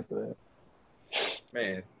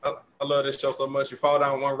 Man, I love this show so much. You fall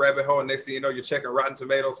down one rabbit hole, and next thing you know, you're checking Rotten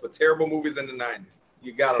Tomatoes for terrible movies in the 90s.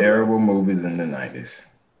 You got terrible movies in the 90s.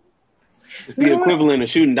 It's the equivalent of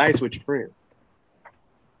shooting dice with your friends.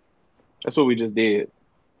 That's what we just did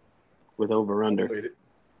with Over Under.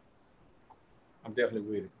 I'm definitely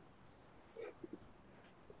with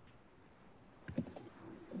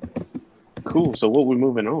it. Cool. So what we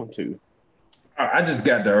moving on to? I just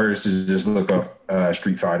got the urge to just look up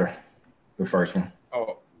Street Fighter, the first one.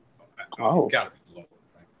 Oh. It's gotta be low.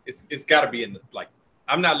 It's gotta be in the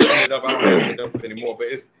I'm not looking it up. I don't look it up anymore. But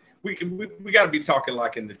we got to be talking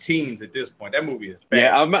like in the teens at this point. That movie is bad.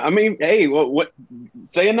 Yeah, I mean, hey, what?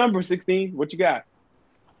 Say a number, 16. What you got?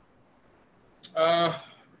 I'll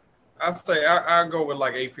say I'll go with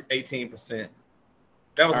like 18%.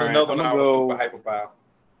 That was another one I was super hype about.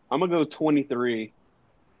 I'm gonna go 23.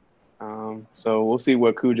 So we'll see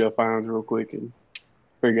what Cujo finds real quick and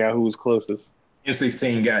figure out who's closest.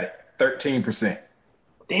 M16 got it. 13%.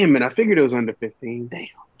 Damn it! I figured it was under 15. Damn,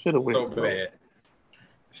 should have went. So bad.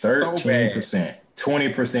 13%.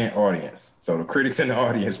 20% audience. So the critics in the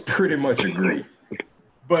audience pretty much agree.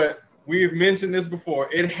 But we've mentioned this before.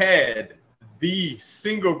 It had the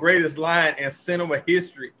single greatest line in cinema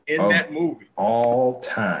history in that movie. All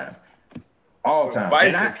time.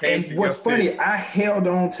 And what's funny, I held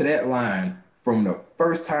on to that line from the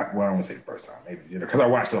first time. Well, I won't say the first time, maybe because I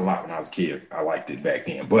watched it a lot when I was a kid. I liked it back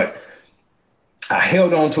then. But I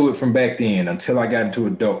held on to it from back then until I got into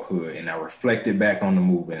adulthood, and I reflected back on the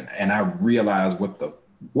movie, and I realized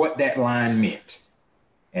what that line meant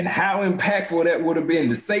and how impactful that would have been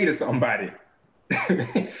to say to somebody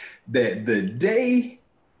that the day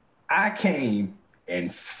I came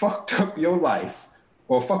and fucked up your life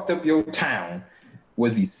or fucked up your town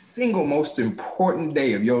was the single most important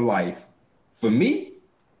day of your life. For me,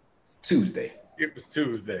 Tuesday. It was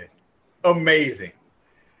Tuesday. Amazing.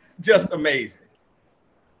 Just amazing.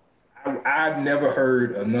 I've never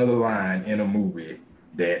heard another line in a movie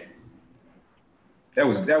that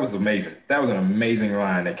was amazing. That was an amazing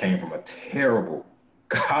line that came from a terrible,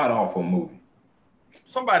 god-awful movie.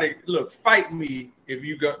 Somebody, look, fight me if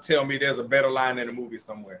you tell me there's a better line in a movie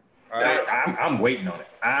somewhere. All right? I'm waiting on it.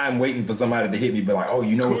 I'm waiting for somebody to hit me, be like, "Oh,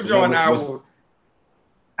 you know, Cujo and I will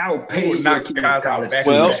pay your knock kid guys college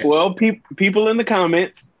out. Well, people in the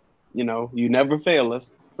comments, you never fail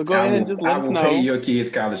us. So go ahead and just let us know. Pay your kids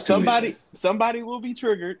college tuition. Somebody will be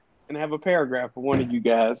triggered and have a paragraph for one of you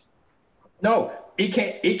guys. No, it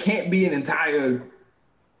can't be an entire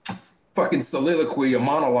fucking soliloquy or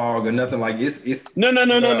monologue or nothing like it's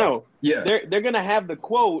No. Yeah. They're gonna have the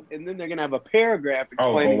quote and then they're gonna have a paragraph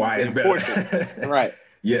explaining why it's better. Right.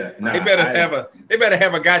 Yeah. They better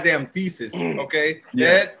have a goddamn thesis, okay?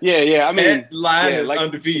 Yeah. I mean, that line is like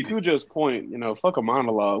undefeated. Cujo's point, fuck a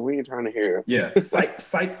monologue. We ain't trying to hear it. Yeah.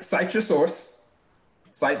 Cite your source,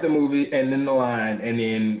 cite the movie, and then the line, and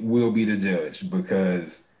then we'll be the judge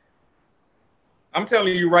because I'm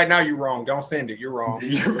telling you right now, you're wrong. Don't send it. You're wrong.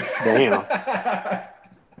 Damn.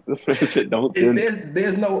 This man said, don't send it.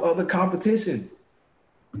 There's no other competition.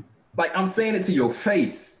 Like, I'm saying it to your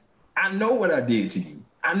face. I know what I did to you.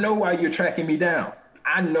 I know why you're tracking me down.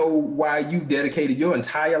 I know why you dedicated your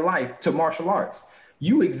entire life to martial arts.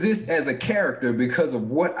 You exist as a character because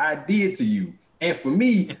of what I did to you. And for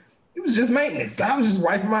me, it was just maintenance. I was just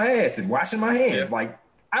wiping my ass and washing my hands. Yeah. Like,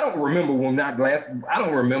 I don't remember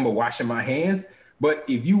washing my hands. But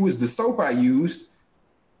if you was the soap I used,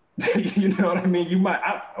 you know what I mean? You might.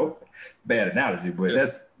 Bad analogy, but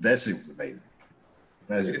that shit was amazing.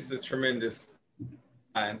 It's a tremendous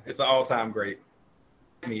line. It's an all-time great.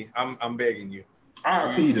 I'm begging you.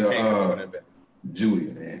 R.I.P. to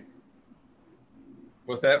Julia, man.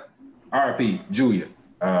 What's that? R.I.P. Julia.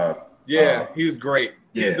 He was great.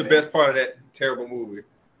 Yeah, he's the best part of that terrible movie.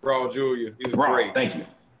 Raul Julia. He was great. Thank you.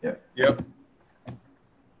 Yeah. Yep.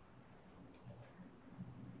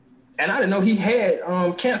 And I didn't know he had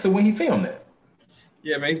cancer when he filmed that.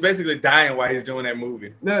 Yeah, man, he's basically dying while he's doing that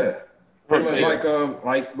movie. Yeah, pretty much like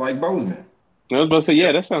Boseman. I was about to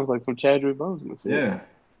say, that sounds like some Chadwick Boseman. Yeah.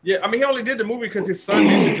 I mean, he only did the movie because his son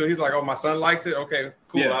mentioned to. He's like, "Oh, my son likes it. Okay,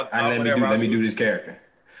 cool. Yeah, let me do this character."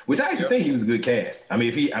 Which I actually think he was a good cast. I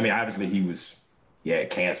mean, obviously he had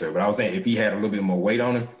cancer, but I was saying if he had a little bit more weight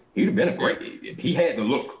on him, he'd have been a great. He had the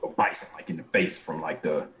look of Bison, like in the face from like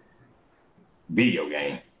the video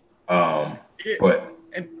game. But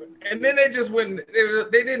and then they just went.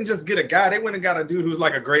 They didn't just get a guy. They went and got a dude who's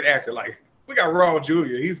like a great actor. Like we got Raul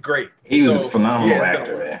Julia. He's great. He was a phenomenal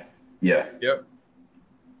actor, man. Yeah. Yep.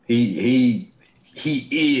 He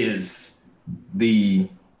is the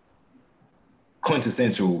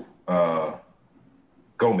quintessential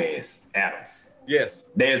Gomez Addams. Yes.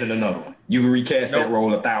 There isn't another one. You can recast that role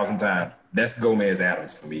 1,000 times. That's Gomez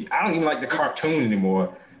Addams for me. I don't even like the cartoon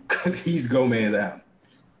anymore because he's Gomez Addams.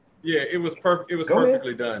 Yeah, it was perfect. It was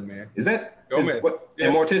perfectly done, man. Is that Gomez? Yes.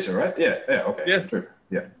 And Morticia, right? Yeah. Okay. Yes. True.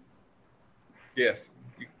 Yeah. Yes.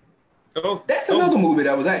 That's another movie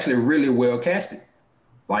that was actually really well casted,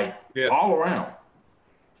 like all around.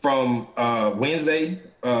 From Wednesday,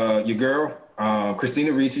 your girl,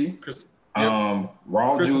 Christina Ricci,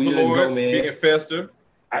 Raul Julia as Gomez, being Fester.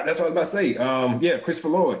 That's what I was about to say. Christopher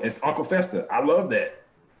Lloyd as Uncle Fester. I love that.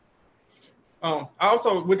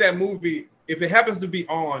 Also, with that movie, if it happens to be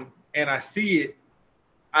on and I see it,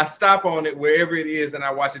 I stop on it wherever it is and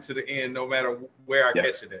I watch it to the end, no matter where I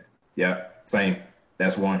catch it at. Yeah, same.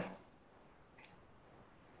 That's one.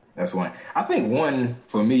 I think one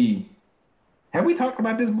for me. Have we talked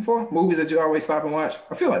about this before? Movies that you always stop and watch?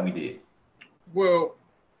 I feel like we did. Well,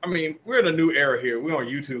 I mean, we're in a new era here. We're on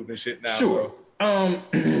YouTube and shit now. Sure. So.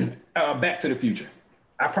 Back to the Future.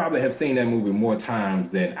 I probably have seen that movie more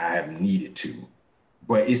times than I have needed to,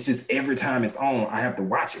 but it's just every time it's on, I have to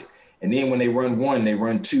watch it. And then when they run one, they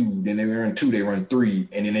run two. Then they run two, they run three,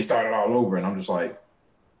 and then they start it all over. And I'm just like,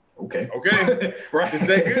 okay, right? Is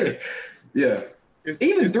that good? Yeah.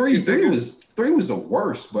 Three was the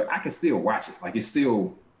worst, but I can still watch it. Like it's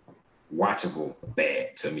still watchable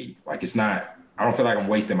bad to me. Like it's not. I don't feel like I'm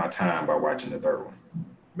wasting my time by watching the third one.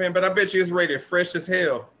 Man, but I bet you it's rated fresh as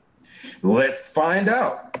hell. Let's find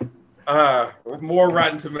out. With more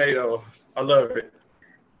Rotten Tomatoes. I love it.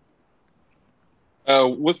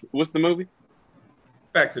 What's the movie?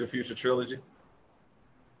 Back to the Future trilogy.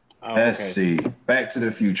 Oh, Let's see. Back to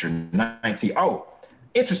the Future 19. Oh,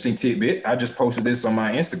 interesting tidbit. I just posted this on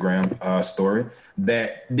my Instagram story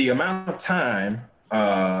that the amount of time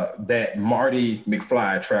that Marty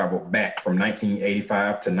McFly traveled back from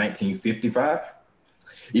 1985 to 1955.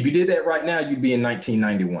 If you did that right now, you'd be in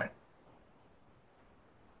 1991.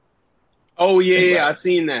 Oh yeah, I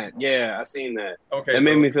seen that. Yeah, I seen that. Okay, that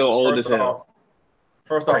made me feel old as hell.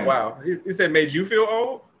 First off, wow. He said made you feel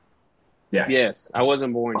old? Yeah. Yes, I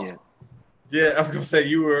wasn't born yet. Yeah, I was gonna say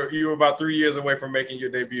you were about 3 years away from making your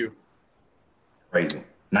debut. Crazy.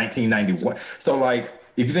 1991. So like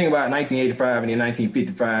if you think about 1985 and then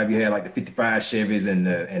 1955, you had like the 55 Chevys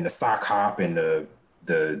and the sock hop and the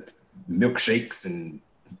milkshakes and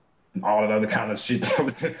all that other kind of shit. That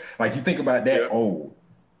was like you think about that old.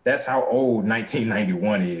 That's how old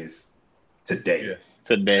 1991 is today. Yes.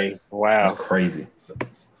 Today. Wow. That's crazy. So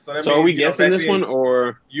are we guessing this one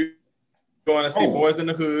or you going to see Boys in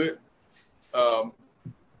the Hood?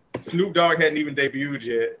 Snoop Dogg hadn't even debuted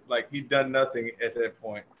yet. Like he'd done nothing at that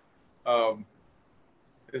point. It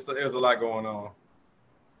was a lot going on.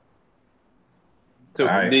 So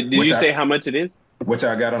did you say how much it is? What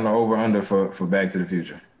y'all got on the over under for Back to the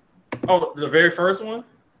Future? Oh, the very first one?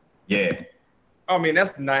 Yeah. I mean,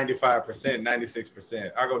 that's 95%,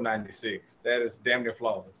 96%. I'll go 96. That is damn near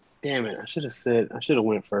flawless. Damn it. I should have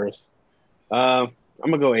went first. I'm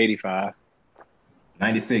going to go 85.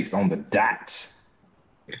 96 on the dot.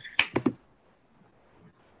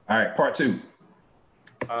 All right, part two.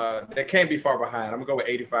 That can't be far behind. I'm going to go with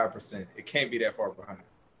 85%. It can't be that far behind.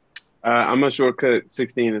 I'm going to shortcut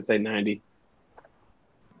 16 and say 90.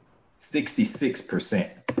 66%.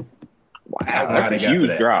 Wow, that's a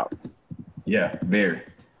huge drop. Yeah, very.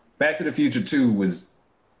 Back to the Future 2 was...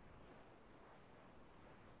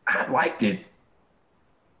 I liked it.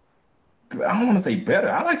 I don't want to say better.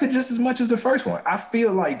 I liked it just as much as the first one. I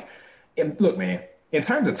feel like... And look, man, in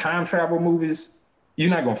terms of time travel movies, you're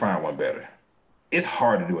not going to find one better. It's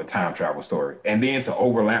hard to do a time travel story. And then to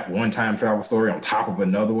overlap one time travel story on top of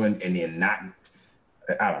another one and then not...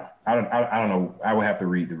 I don't know. I would have to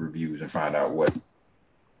read the reviews and find out what.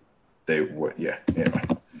 Yeah. Anyway.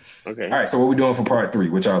 Okay. All right. So what we doing for part three?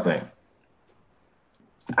 What y'all think?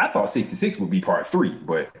 I thought 66 would be part three,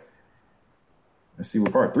 but let's see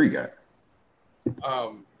what part three got.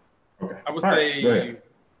 Okay. I would say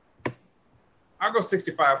I'll go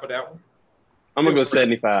 65 for that one. I'm gonna go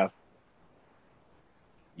 75.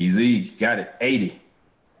 Easy, got it. 80.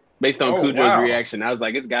 Based on Cujo's reaction, I was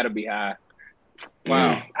like, it's got to be high.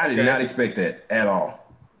 Wow. I did not expect that at all.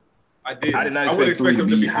 I did not expect three to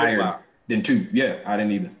be higher than two. Yeah, I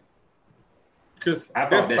didn't either. Because I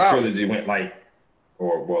thought that trilogy went like,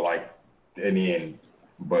 or like in the end,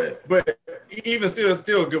 but even still, it's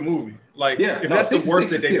still a good movie. Like, if that's the worst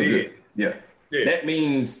that they did. Yeah. That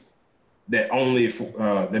means that only,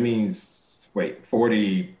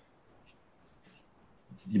 40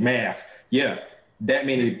 math. Yeah. That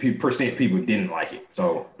many percent people didn't like it,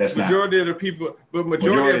 so that's majority of the people. But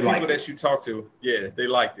majority of people that you talk to, they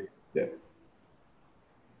liked it. Yeah,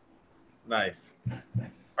 nice.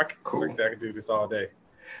 Cool. I can do this all day,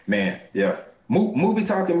 man. Yeah, movie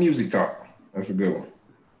talk and music talk. That's a good one.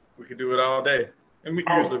 We can do it all day, and we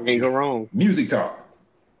ain't go wrong. Music talk,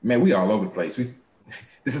 man. We all over the place.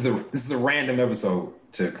 This is a random episode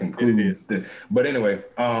to conclude. But anyway,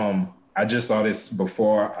 I just saw this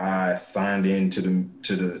before I signed into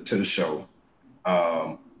the show.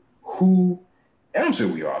 Who, and I'm sure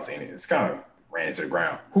we all seen it. It's kind of ran into the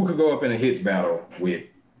ground. Who could go up in a hits battle with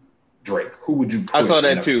Drake? Who would you put I saw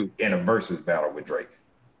that too. In a versus battle with Drake?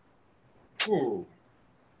 Ooh.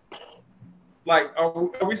 Like,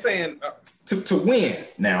 are we saying to win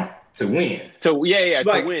now? To win. To like,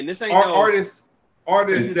 to win. This ain't artists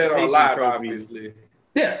that are alive, obviously.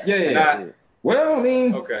 Yeah. Well, I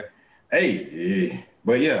mean, okay. Hey,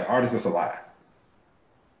 but yeah, artists that's alive.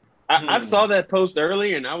 I saw that post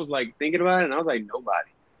earlier, and I was like thinking about it, and I was like, nobody.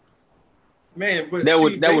 Man, but that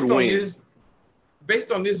would win.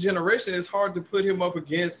 based on this generation, it's hard to put him up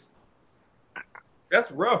against.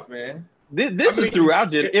 That's rough, man. This is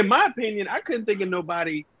throughout. In my opinion, I couldn't think of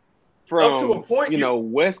nobody from up to a point,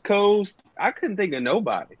 West Coast. I couldn't think of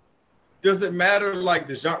nobody. Does it matter like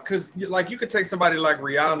the genre? Because like you could take somebody like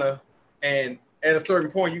Rihanna, and at a certain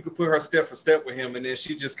point you could put her step for step with him, and then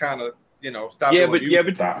she just kind of stop. But you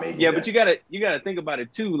gotta think about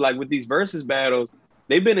it too. Like with these versus battles,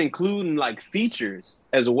 they've been including like features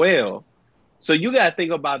as well. So you gotta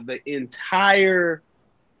think about the entire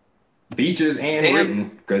features and written,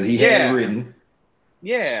 because he had written.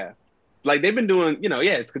 Yeah. Like they've been doing,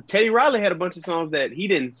 it's Teddy Riley had a bunch of songs that he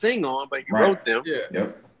didn't sing on, but he wrote them. Yeah.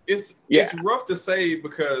 Yep. It's rough to say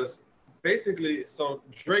because basically, so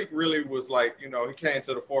Drake really was like, he came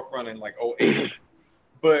to the forefront in like 2008.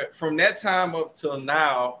 But from that time up till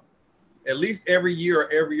now, at least every year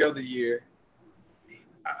or every other year,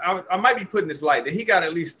 I might be putting this light that he got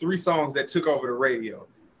at least 3 songs that took over the radio.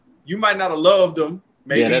 You might not have loved them.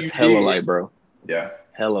 Maybe that's hella light, bro. Yeah.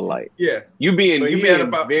 Hella light. Yeah. You being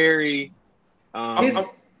very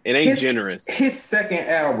it ain't generous. His second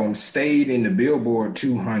album stayed in the Billboard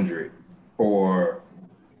 200 for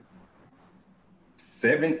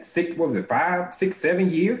 7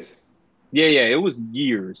 years? Yeah, it was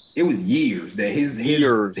years. It was years that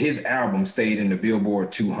his album stayed in the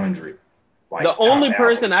Billboard 200. Like the only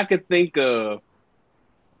person I could think of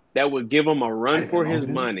that would give him a run for his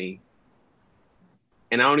money,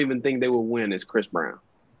 and I don't even think they would win, is Chris Brown.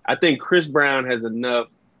 I think Chris Brown has enough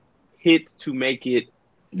hits to make it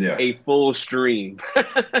a full stream.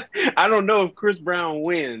 I don't know if Chris Brown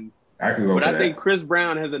wins, but I think Chris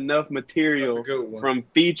Brown has enough material from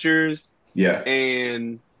features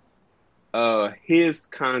and his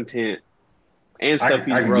content and stuff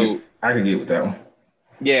he wrote. I can get with that one.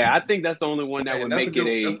 Yeah, I think that's the only one that would make it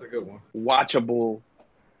a watchable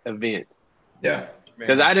event. Yeah.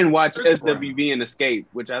 Because I didn't watch SWV and Escape,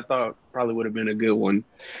 which I thought probably would have been a good one.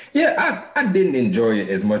 Yeah, I didn't enjoy it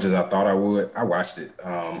as much as I thought I would. I watched it.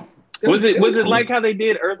 Was it cool. Like how they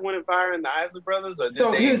did Earth, Wind, and Fire and the Isley Brothers? Or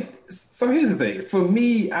here's the thing. For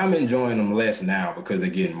me, I'm enjoying them less now because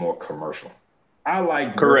they're getting more commercial. I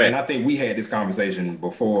like correct, and I think we had this conversation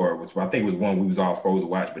before, which I think was one we was all supposed to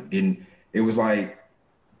watch, but didn't. It was like,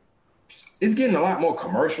 it's getting a lot more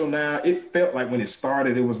commercial now. It felt like when it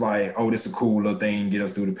started, it was like, oh, this is a cool little thing, get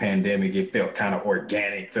us through the pandemic. It felt kind of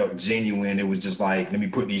organic, felt genuine. It was just like, let me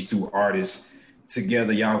put these 2 artists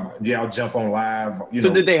together. Y'all jump on live.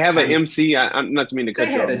 Did they have an MC? I'm not to mean to cut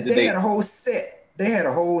you off. They had a whole set. They had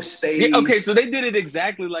a whole stage. Yeah, okay, so they did it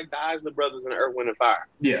exactly like the Isley Brothers and Earth, Wind, and Fire.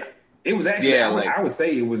 Yeah. It was actually, I would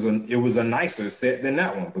say it was a nicer set than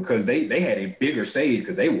that one because they had a bigger stage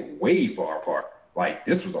because they were way far apart. Like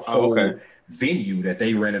this was a whole venue that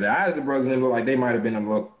they rented. The Isley Brothers and they looked like they might have been a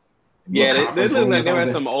little. Yeah, they looked like they were at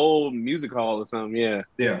some old music hall or something. Yeah.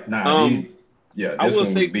 Yeah. This I will one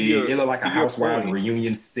say was big. It looked like a Housewives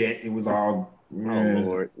reunion set. It was all. Oh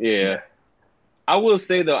Lord, yeah. I will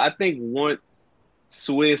say though, I think once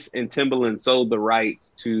Swiss and Timbaland sold the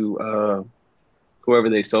rights to whoever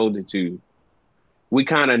they sold it to, we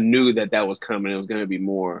kind of knew that was coming. It was going to be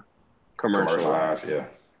more commercialized. Yeah.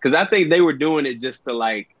 Because I think they were doing it just to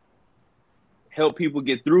like help people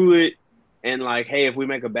get through it, and like, hey, if we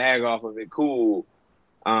make a bag off of it, cool.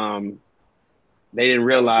 They didn't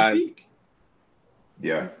realize.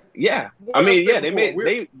 Yeah. I mean,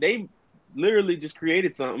 they literally just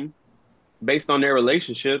created something based on their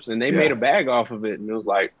relationships, and they made a bag off of it, and it was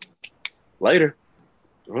like, later.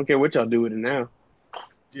 I don't care what y'all do with it now.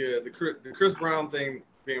 Yeah, the Chris Brown thing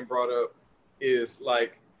being brought up is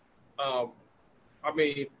like, I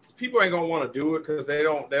mean, people ain't gonna want to do it because they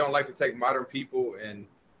don't like to take modern people, and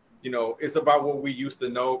it's about what we used to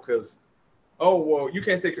know. Because you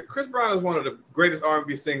can't say Chris Brown is one of the greatest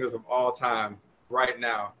R&B singers of all time right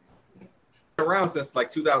now. Around since like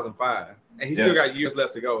 2005, and he's still got years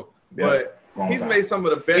left to go. Yeah. But he's made some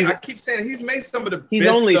of the best. I keep saying he's made some of the best. He's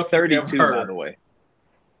only stuff 32, by the way.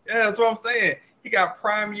 Yeah, that's what I'm saying. He got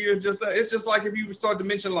prime years. It's just like if you start to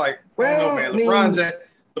mention like, I don't know, man,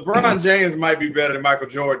 LeBron James might be better than Michael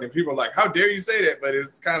Jordan, and people are like, how dare you say that? But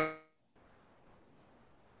it's kind of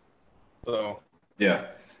so. Yeah,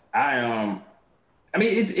 I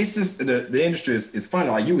mean, it's just the industry is funny.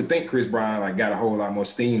 Like you would think Chris Brown like got a whole lot more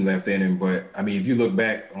steam left in him, but I mean, if you look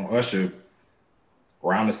back on Usher,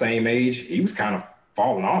 around the same age, he was kind of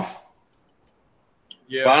falling off.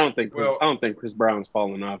 Yeah, but I don't think Chris Brown's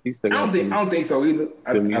falling off. He's still. I don't think so either.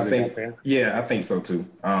 I think so too.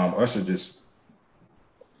 Usher just.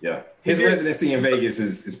 Yeah, his residency in Vegas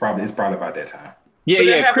is probably about that time.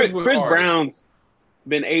 Yeah. Chris Brown's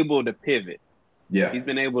been able to pivot. Yeah, he's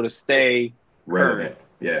been able to stay relevant.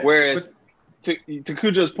 Yeah. Whereas to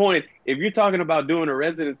Cujo's point, if you're talking about doing a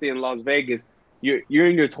residency in Las Vegas, you're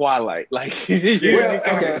in your twilight. Like,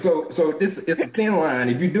 okay, so it's a thin line.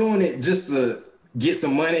 If you're doing it just to get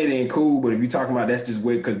some money, then cool. But if you're talking about that's just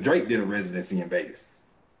weird, because Drake did a residency in Vegas.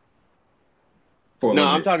 No,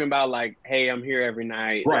 I'm talking about like, hey, I'm here every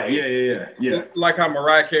night. Right? Yeah. Like how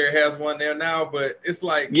Mariah Carey has one there now, but it's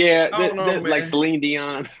like, I don't know, like Celine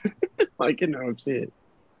Dion, like, you know, shit.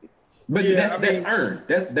 But that's earned.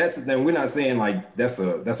 That's then we're not saying like that's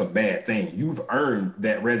a bad thing. You've earned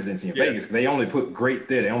that residency in Vegas. They only put greats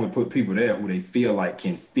there. They only put people there who they feel like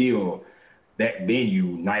can fill that venue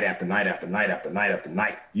night after night after night after night after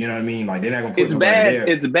night. You know what I mean? Like they're not gonna put nobody there.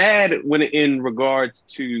 It's bad when in regards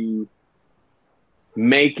to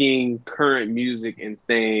making current music and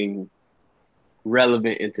staying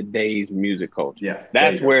relevant in today's music culture. Yeah,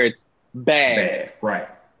 that's where it's bad. Bad, right?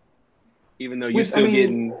 Even though you're still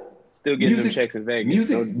getting music, them checks in Vegas.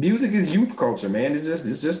 Music is youth culture, man. It's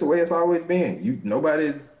just the way it's always been.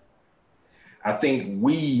 I think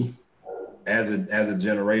we as a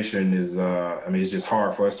generation is it's just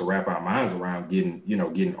hard for us to wrap our minds around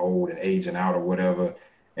getting old and aging out or whatever.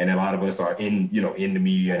 And a lot of us are in the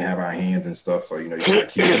media and have our hands and stuff. So, you gotta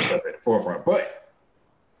keep that stuff at the forefront. But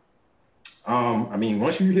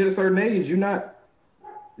once you hit a certain age, you're not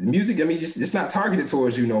music. It's not targeted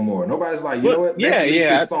towards you no more. Nobody's like, you know what? Let's release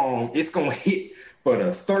this song. It's gonna hit for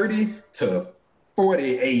the 30 to 40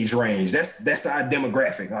 age range. That's our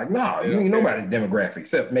demographic. Like, you ain't nobody's demographic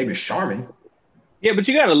except maybe Charmin. Yeah, but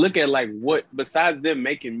you got to look at like what besides them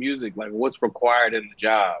making music, like what's required in the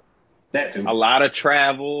job. That too. A lot of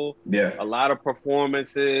travel. Yeah. A lot of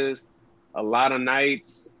performances. A lot of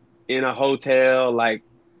nights in a hotel. Like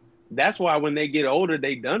that's why when they get older,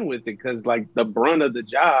 they done with it because like the brunt of the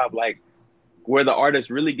job, like where the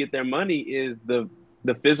artists really get their money is the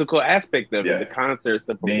physical aspect of it, the concerts,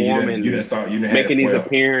 the performing, making these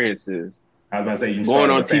appearances. I was about to say, you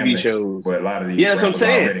going on TV shows. But a lot of these that's what I'm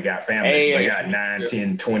saying. Already got families. They got 9,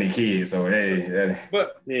 10, 20 kids. So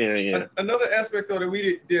But another aspect though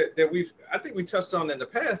that I think we touched on in the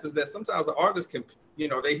past is that sometimes the artists can,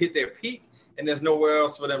 they hit their peak and there's nowhere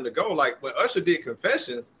else for them to go. Like when Usher did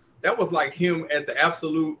Confessions, that was like him at the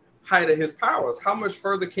absolute height of his powers. How much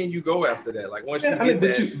further can you go after that? Like once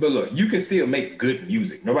but look, you can still make good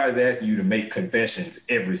music. Nobody's asking you to make Confessions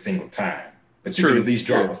every single time. But you can at least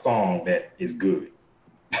drop a song that is good.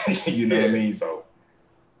 You know what I mean? So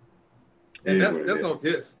and that's no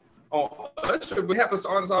diss. On Usher, it happens to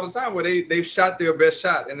artists all the time where they've shot their best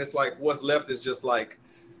shot and it's like what's left is just like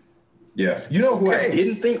who I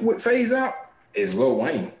didn't think would phase out is Lil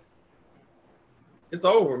Wayne. It's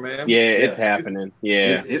over, man. Yeah, it's happening.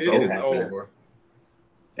 It's over.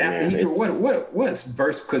 What's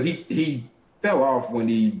verse? Because he fell off when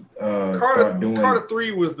he started doing. Carter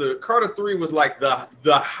 3 was like the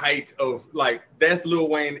height of like that's Lil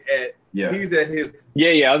Wayne at. Yeah, he's at his.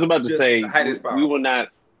 Yeah. I was about to say we will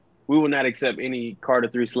not accept any Carter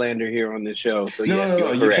 3 slander here on this show. So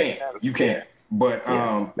no, you can't. But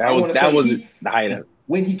that was the height of it.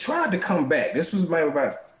 When he tried to come back. This was maybe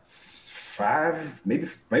about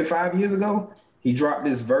 5 years ago. He dropped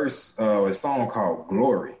this verse, a song called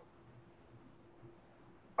Glory.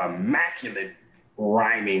 Immaculate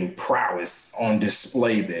rhyming prowess on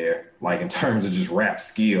display there, like in terms of just rap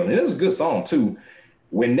skill. And it was a good song too.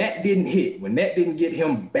 When that didn't hit, when that didn't get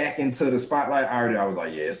him back into the spotlight, I was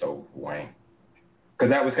like, yeah, it's over for Wayne. Because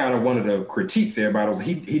that was kind of one of the critiques everybody was.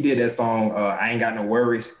 He did that song, I Ain't Got No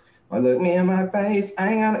Worries. I look me in my face,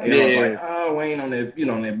 I ain't got no. I was like, oh, Wayne on that,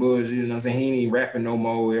 on that bullshit, you know what I'm saying? He ain't even rapping no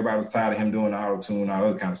more. Everybody was tired of him doing auto-tune,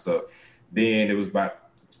 all that kind of stuff. Then it was about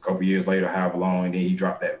a couple years later, however long, and then he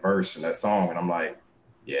dropped that verse in that song, and I'm like,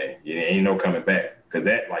 yeah, ain't no coming back. Because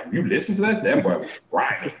that, like, you listen to that boy was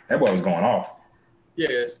rhyming. That boy was going off.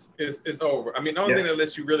 Yes, it's over. I mean, the only thing that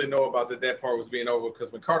lets you really know about that part was being over,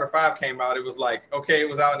 because when Carter 5 came out, it was like, okay, it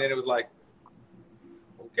was out, and then it was like,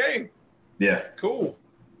 okay. Yeah. Cool.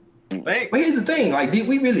 Thanks. But here's the thing, like, did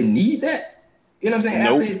we really need that? You know what I'm saying?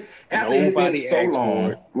 Nope. After it had been so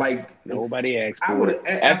long, like nobody asked for it.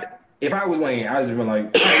 If I was Wayne, I was just been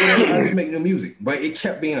like, I just make new music. But it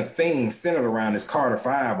kept being a thing centered around this Carter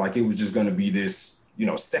 5, like it was just gonna be this,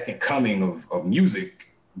 second coming of music.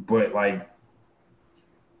 But like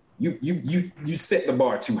you set the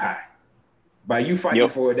bar too high. By you fighting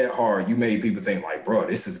for it that hard, you made people think like, bro,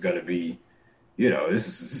 this is gonna be,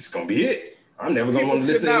 this is gonna be it. I'm never gonna want to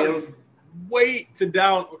listen to this. Wait to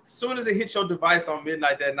down. As soon as it hits your device on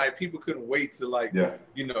midnight that night, people couldn't wait to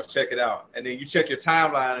check it out. And then you check your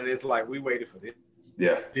timeline, and it's like we waited for this.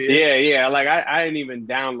 Yeah. Yeah. Like I didn't even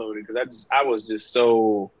download it because I was just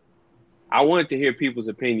so. I wanted to hear people's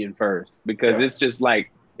opinion first because it's just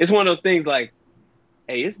like it's one of those things like,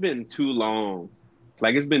 hey, it's been too long.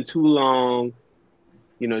 Like it's been too long.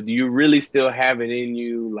 You know, do you really still have it in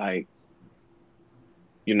you? Like,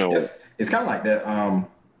 you know, it's kind of like that.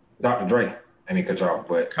 Dr. Dre. I mean, cut you off,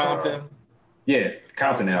 but Compton.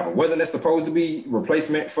 Compton album. Wasn't that supposed to be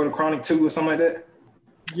replacement for the Chronic 2 or something like that?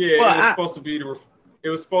 Yeah, well, it was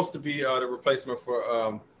supposed to be the replacement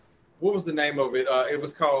for what was the name of it? It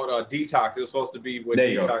was called Detox. It was supposed to be what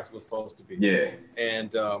Detox was supposed to be. Yeah.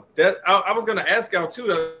 And that I was gonna ask y'all too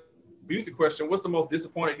the music question. What's the most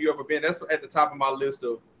disappointed you ever been? That's at the top of my list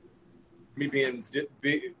of me being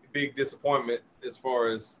big disappointment as far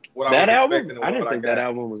as what I was expecting. I didn't think that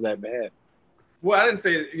album was that bad. Well, I didn't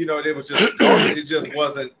say it was just garbage. It just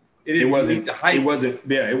wasn't. It wasn't meet the hype. It wasn't.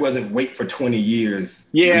 Yeah, it wasn't. Wait for 20 years.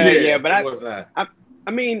 Yeah, but it was not.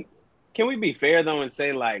 I mean, can we be fair though and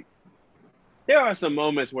say like, there are some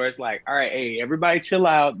moments where it's like, all right, hey, everybody, chill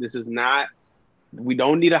out. This is not. We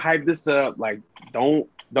don't need to hype this up. Like, don't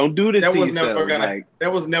do this to yourself.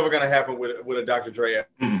 That was never gonna happen with a Dr. Dre.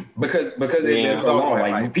 Because it's been so long.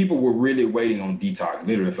 Like people were really waiting on Detox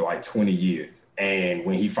literally for like 20 years. And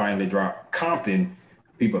when he finally dropped Compton,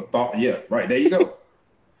 people thought, yeah, right, there you go.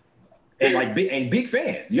 And like big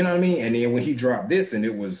fans, you know what I mean? And then when he dropped this and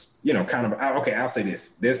it was, kind of, okay, I'll say this.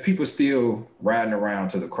 There's people still riding around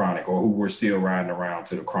to the Chronic or who were still riding around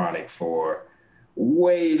to the Chronic for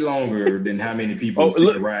way longer than how many people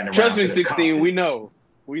still riding around Trust to me, the 16, Compton. we know.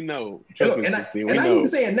 Trust me, 16, we know. I'm even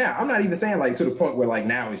saying now, I'm not even saying like to the point where like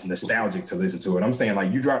now it's nostalgic to listen to it. I'm saying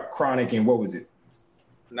like you dropped Chronic in what was it?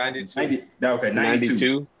 92.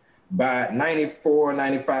 92. By 94,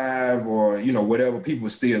 95, or, whatever, people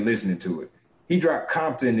still listening to it. He dropped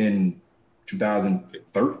Compton in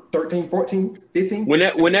 2013, 14, 15?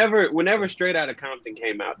 Whenever Straight Outta Compton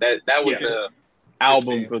came out, that was the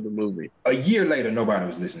album for the movie. A year later, nobody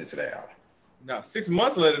was listening to that album. No, 6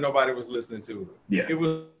 months later, nobody was listening to it. Yeah.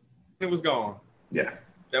 It was gone. Yeah.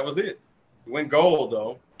 That was it. It went gold,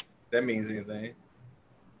 though. That means anything.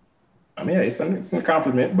 I mean, it's a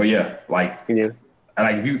compliment, but like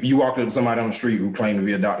if you walked up to somebody on the street who claimed to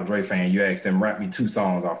be a Dr. Dre fan, you asked them, rap me 2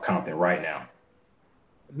 songs off Compton right now.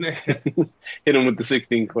 Hit them with the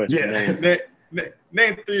 16 question. Yeah.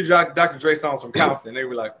 Name 3 Dr. Dre songs from Compton. They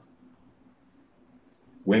were like,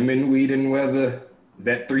 Women, Weed, and Weather. Is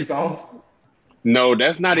that 3 songs? No,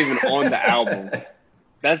 that's not even on the album.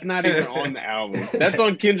 That's not even on the album. That's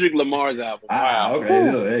on Kendrick Lamar's album. Wow. Okay.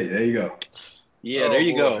 Hey, there you go. Yeah, there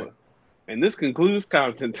you go. And this concludes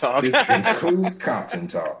Compton Talk.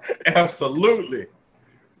 Absolutely.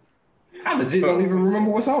 I legit don't even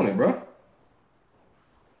remember what's on it, bro.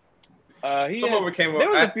 Some of it came up. There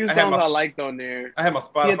was a few songs I liked on there. I had my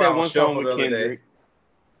Spotify on shuffle the other day,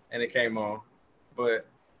 and it came on. But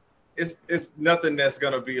it's nothing that's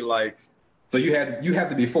gonna be like. So you have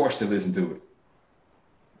to be forced to listen to it.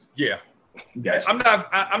 Yeah. Gotcha.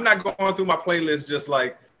 I'm not going through my playlist just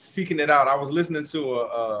like seeking it out. I was listening to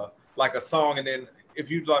a song, and then if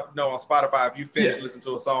you on Spotify, if you finish listening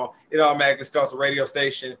to a song, it automatically starts a radio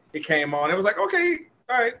station. It came on. It was like, okay,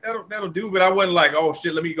 all right, that'll do. But I wasn't like, oh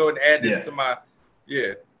shit, let me go and add this to my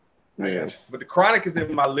But the Chronic is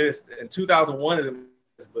in my list, and 2001 is in my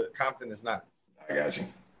list, but Compton is not. I got you.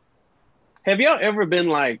 Have y'all ever been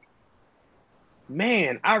like,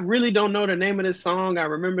 man, I really don't know the name of this song. I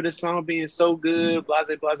remember this song being so good, blah,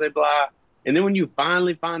 blah, blah, blah. And then when you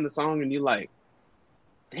finally find the song and you're like,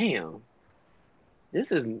 damn,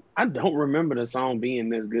 I don't remember the song being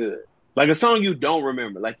this good. Like a song you don't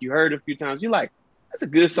remember, like you heard it a few times, you're like, that's a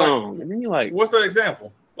good song. And then you're like, what's the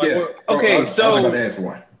example? Like, okay, so I was about to ask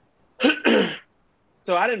one.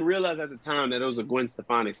 So I didn't realize at the time that it was a Gwen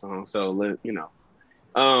Stefani song. So,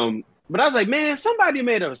 but I was like, man, somebody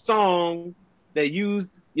made a song that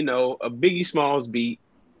used, a Biggie Smalls beat,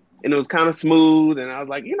 and it was kind of smooth. And I was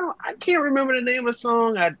like, I can't remember the name of the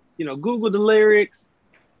song. I, Googled the lyrics,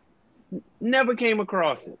 never came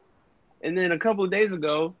across it. And then a couple of days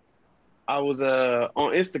ago, I was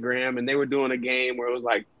on Instagram, and they were doing a game where it was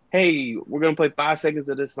like, hey, we're gonna play 5 seconds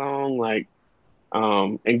of this song, like,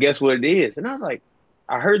 and guess what it is? And I was like,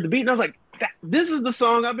 I heard the beat, and I was like, this is the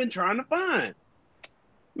song I've been trying to find.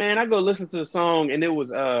 Man, I go listen to the song, and it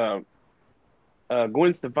was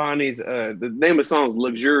Gwen Stefani's. The name of the song is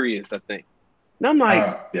 "Luxurious," I think. And I'm like,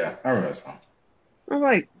 I remember that song. I'm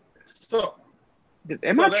like,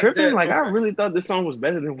 am I tripping? I really thought this song was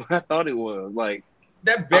better than what I thought it was. Like,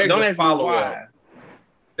 that begs a follow up.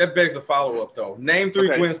 That begs a follow up, though. Name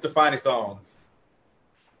 3 Gwen Stefani songs.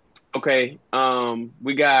 Okay,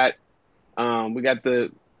 we got the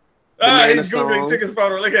He's Googling, took his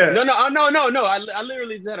photo. Look at it. No. I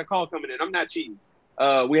literally just had a call coming in. I'm not cheating.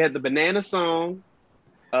 We had the banana song.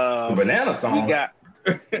 The banana song? We got,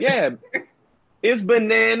 it's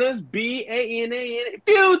bananas, BANAN. A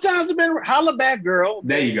few times I've been holla back, girl.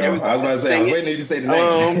 There you go. I was about to say, I was waiting for you to say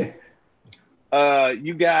the name.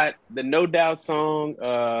 You got the No Doubt song,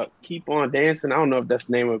 Keep On Dancing. I don't know if that's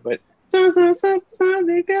the name of it, but sometimes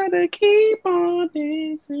they gotta keep on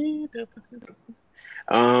dancing.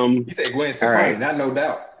 You said Gwen Stefani, not No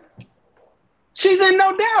Doubt. She's in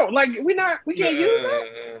No Doubt. Like we can't use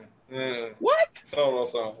that. What? Solo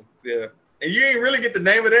song. Yeah. And you ain't really get the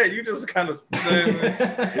name of that. You just kind of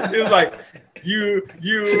it was like you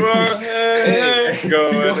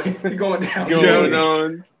are going down. Going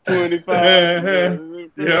on 25.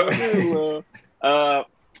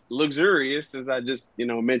 Luxurious, since I just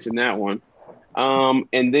mentioned that one.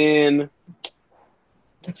 And then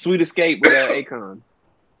Sweet Escape with Akon.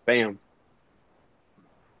 Bam.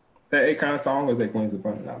 That Akon song was that Gwen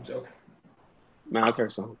Stefani? No, I'm joking. No, it's her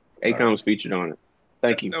song. Akon was featured on it.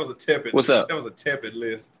 Thank you. That was a tepid. What's up? That was a tepid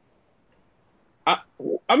list. I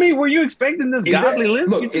mean, were you expecting this godly list?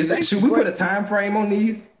 Look, should we put a time frame on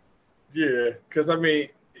these? Yeah, because I mean,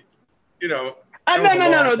 no. I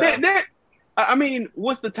mean,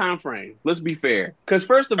 what's the time frame? Let's be fair. Because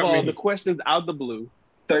first of all, the question's out the blue.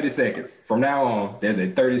 30 seconds. From now on, there's a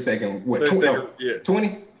 30-second. What?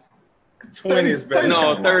 20? 20 is better.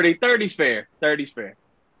 No, 30. 30's fair. 30's fair.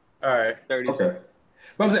 All right. 30's okay. fair.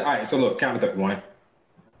 But I'm saying, all right. So look, count to 30. 1,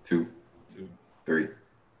 2, 3,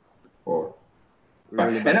 4.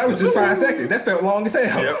 Really, and that was just 5 seconds. That felt long as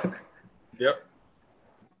hell. Yep.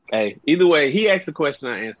 Hey, either way, he asked the question,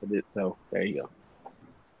 I answered it. So there you go.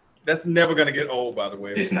 That's never gonna get old, by the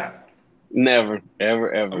way. It's not. Never,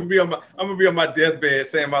 ever. I'm gonna be on my deathbed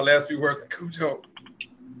saying my last few words. Cujo,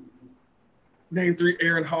 name 3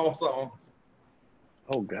 Aaron Hall songs.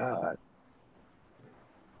 Oh God.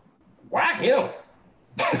 Why him?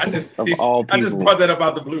 I just brought that up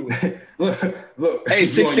out the blue. look. Hey,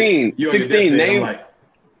 16. 16. Name.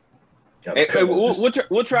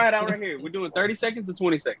 We'll try it out right here. We're doing 30 seconds or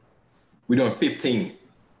 20 seconds. We're doing 15.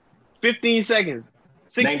 15 seconds.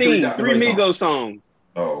 16. 3 Migos songs.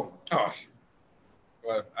 Oh.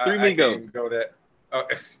 Well, 3 Migos. Migos. Go that.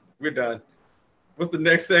 We're done. What's the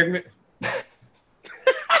next segment?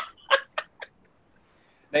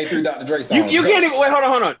 Name 3 Dr. Dre songs. You can't even wait.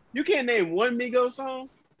 Hold on. You can't name 1 Migos song.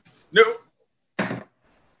 No.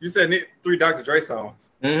 You said 3 Dr. Dre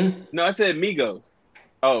songs. Mm-hmm. No, I said Migos.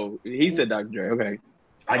 Oh, he said Dr. Dre. Okay.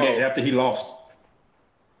 I get it after he lost.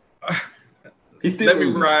 He still let me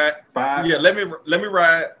ride. 5. Yeah, let me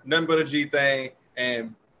ride. Nothing but a G thing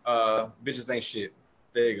and bitches ain't shit.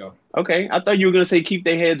 There you go. Okay, I thought you were gonna say keep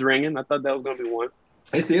their heads ringing. I thought that was gonna be one.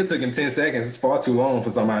 It still took him 10 seconds. It's far too long for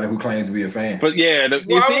somebody who claims to be a fan. But yeah, I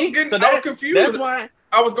was confused. That's why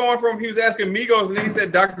I was going from he was asking Migos and then he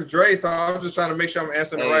said Dr. Dre, so I was just trying to make sure I'm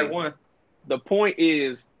answering the right one. The point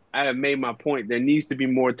is, I have made my point. There needs to be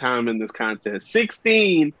more time in this contest.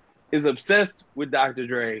 16 is obsessed with Dr.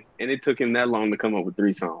 Dre, and it took him that long to come up with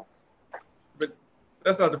 3 songs. But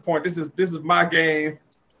that's not the point. This is my game,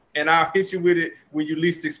 and I'll hit you with it when you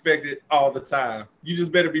least expect it all the time. You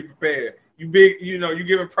just better be prepared. You you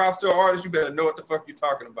giving props to an artist, you better know what the fuck you're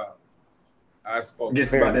talking about. I spoke.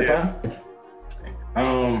 Just about that time.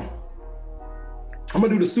 I'm gonna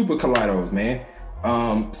do the Super Kaleidos, man.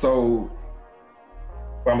 So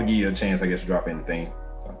I'm gonna give you a chance, I guess, to drop anything.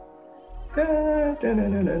 All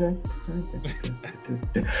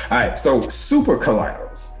right, so Super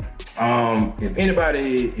Kaleidos. If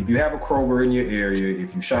you have a Kroger in your area,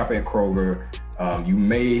 if you shop at Kroger, you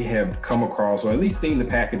may have come across or at least seen the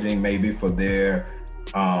packaging maybe for their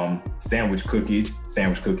sandwich cookies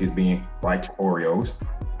being like Oreos,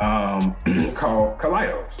 called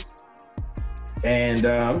Kaleidos. And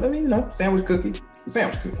sandwich cookie.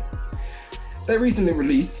 They recently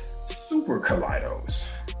released Super Kaleidos,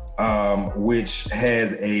 which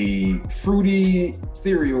has a fruity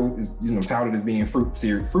cereal, touted as being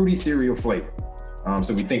fruity cereal flavor.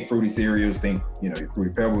 So we think fruity cereals, think your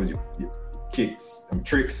Fruity Pebbles, your Kicks,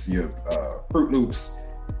 Tricks, your Fruit Loops,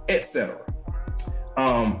 etc.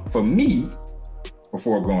 For me,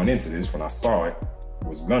 before going into this, when I saw it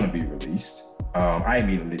was gonna be released, I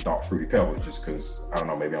immediately thought Fruity Pebbles, just because I don't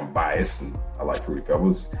know, maybe I'm biased and I like Fruity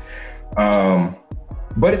Pebbles.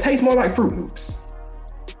 But it tastes more like Fruit Loops.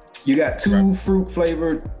 You got 2 fruit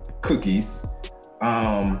flavored cookies,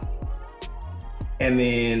 and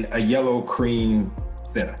then a yellow cream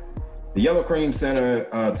center. The yellow cream center,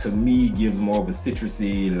 to me, gives more of a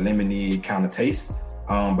citrusy, lemony kind of taste.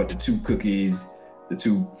 But the 2 cookies, the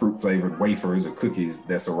two fruit flavored wafers or cookies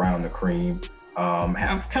that's around the cream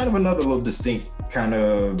have kind of another little distinct kind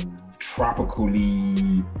of tropical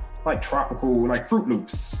Fruit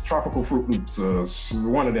Loops, tropical Fruit Loops.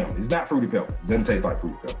 One of them. It's not Fruity Pebbles. It doesn't taste like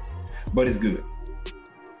Fruity Pebbles, but it's good.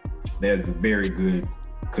 That's a very good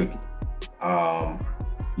cookie.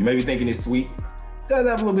 You may be thinking it's sweet. It does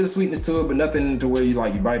have a little bit of sweetness to it, but nothing to where you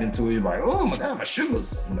bite into it, you're like, oh my God, my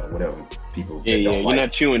sugars, whatever people. Yeah, you're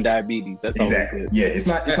not chewing diabetes. That's exactly. Yeah, it's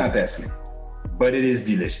not that sweet, but it is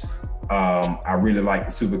delicious. I really like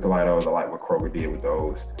the Super Kaleidos. I like what Kroger did with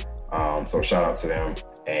those. So shout out to them.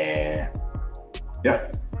 And yeah,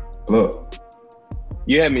 look.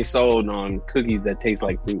 You had me sold on cookies that taste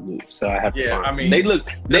like Fruit Loops, so I have to. Yeah, I mean, they look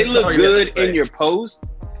good in your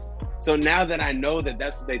post. So now that I know that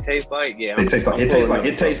that's what they taste like, yeah, it tastes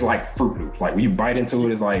like Fruit Loops. Like when you bite into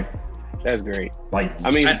it, it's like that's great. Like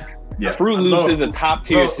Fruit Loops is a top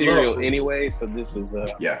tier cereal anyway. So this is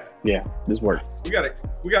this works. We gotta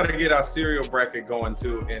get our cereal bracket going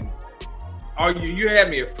too. And you had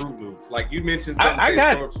me at Fruit Loops. Like you mentioned, I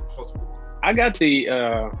got the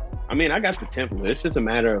template. It's just a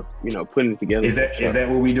matter of putting it together. Is that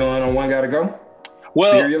what we doing on One Gotta Go?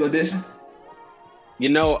 Well, cereal edition.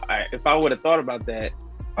 If I would have thought about that,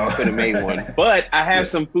 I could have made one. But I have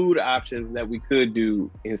some food options that we could do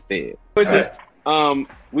instead. We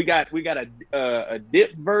got a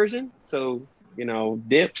dip version. So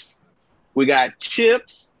dips. We got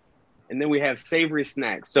chips, and then we have savory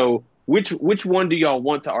snacks. So which one do y'all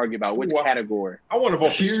want to argue about? Which category? I want to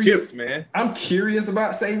vote for chips, man. I'm curious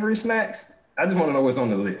about savory snacks. I just want to know what's on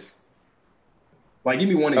the list. Like, give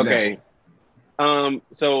me one example. Okay.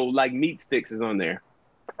 So like meat sticks is on there.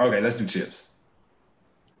 Okay, let's do chips.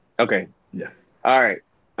 Okay. Yeah. All right.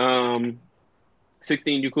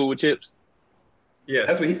 16, you cool with chips? Yes.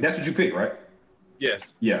 That's what you picked, right?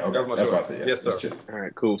 Yes. Yeah. Okay. That's what I said. Yeah. Yes, sir. All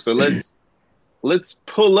right. Cool. So let's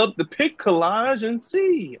pull up the pick collage and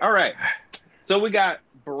see. All right. So we got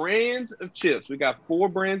brands of chips. We got 4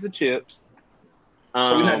 brands of chips.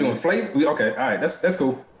 We're not doing flavor. Okay. All right. That's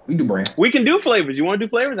cool. We do brand. We can do flavors. You want to do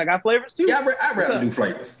flavors? I got flavors too. Yeah, I'd rather do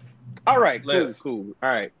flavors. All right, cool. All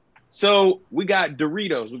right. So we got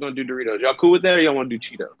Doritos. We're gonna do Doritos. Y'all cool with that, or y'all want to do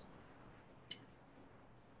Cheetos?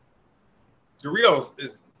 Doritos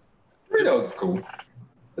is cool.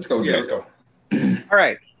 Let's go. Yeah, let's go. All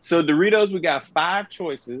right. So Doritos, we got 5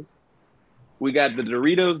 choices. We got the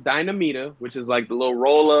Doritos Dynamita, which is like the little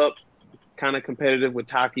roll up, kind of competitive with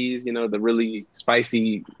Takis. The really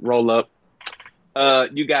spicy roll up.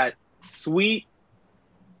 You got spicy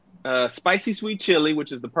sweet chili,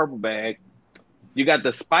 which is the purple bag. You got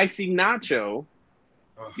the spicy nacho.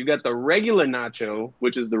 You got the regular nacho,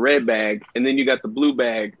 which is the red bag, and then you got the blue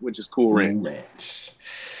bag, which is Cool Ranch.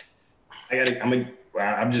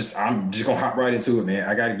 I'm just gonna hop right into it, man.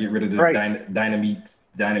 I gotta get rid of the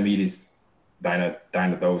Dynamitas,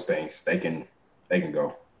 those things. They can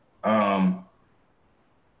go.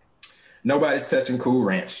 Nobody's touching Cool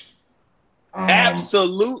Ranch.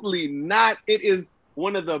 Absolutely not. It is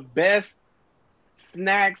one of the best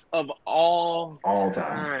snacks of all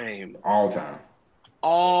time.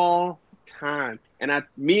 And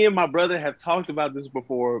me and my brother have talked about this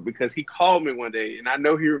before because he called me one day and I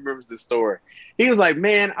know he remembers the story. He was like,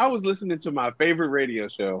 man, I was listening to my favorite radio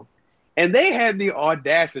show and they had the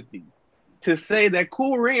audacity to say that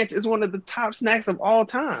Cool Ranch is one of the top snacks of all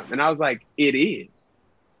time. And I was like, it is.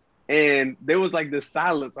 And there was like this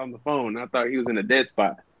silence on the phone. I thought he was in a dead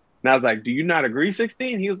spot. And I was like, do you not agree,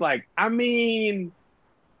 16? He was like, I mean,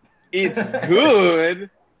 it's good,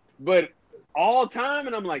 but all time?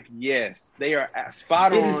 And I'm like, yes, they are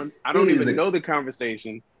spot on. I don't even know the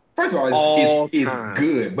conversation. First of all, it's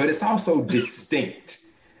good, but it's also distinct.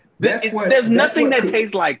 There's nothing that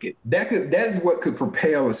tastes like it. That is what could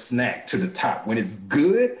propel a snack to the top. When it's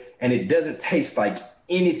good and it doesn't taste like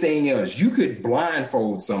anything else. You could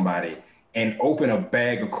blindfold somebody and open a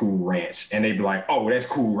bag of Cool Ranch and they'd be like, oh, that's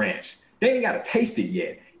Cool Ranch. They ain't got to taste it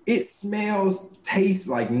yet. It tastes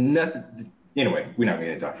like nothing. Anyway, we're not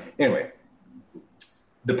going to talk. Anyway,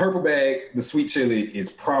 the purple bag, the sweet chili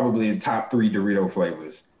is probably the top 3 Dorito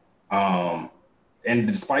flavors. And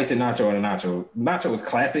the spicy nacho and the nacho is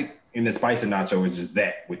classic, and the spicy nacho is just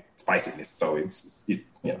that with spiciness. So it's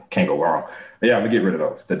can't go wrong. But yeah, I'm gonna get rid of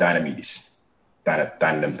those. The Dynamitas.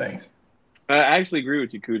 Them things. I actually agree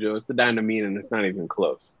with you, Cujo. It's the Dynamite, and it's not even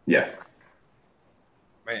close. Yeah.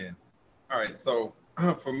 Man. All right. So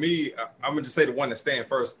for me, I'm gonna just say the one that's staying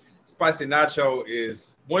first. Spicy nacho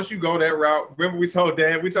is once you go that route. Remember, we told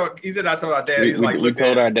Dad. He said I told our dad. We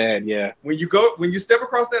told our dad. Yeah. When you step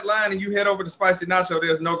across that line and you head over to spicy nacho,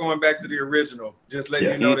 there's no going back to the original. Just letting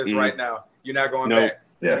you know this right now. You're not going Nope. back.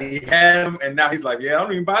 Yeah. And he had them, and now he's like, yeah, I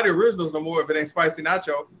don't even buy the originals no more if it ain't spicy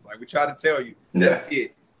nacho. Like we try to tell you, that's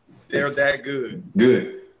it. They're that good.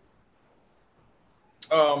 Good.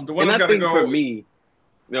 The one that's I got to think go for me.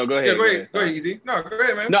 No, go ahead. Yeah, go ahead, Easy. No, go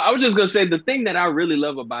ahead, man. No, I was just gonna say the thing that I really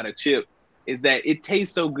love about a chip is that it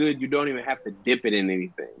tastes so good you don't even have to dip it in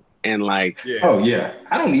anything. And like, oh yeah,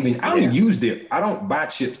 I don't use dip. I don't buy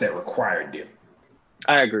chips that require dip.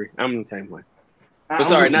 I agree. I'm the same way. But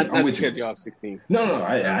sorry, not to cut you off, 16. No,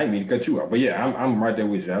 I didn't mean to cut you off. But yeah, I'm right there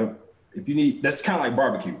with you. If you need, that's kind of like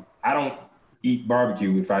barbecue. I don't eat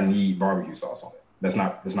barbecue if I need barbecue sauce on it. That's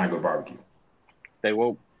not good barbecue. Stay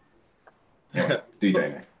woke. Anyway, do your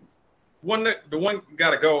thing, man. The one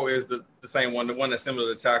gotta go is the same one, the one that's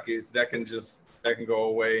similar to Takis that can go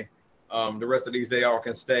away. The rest of these they all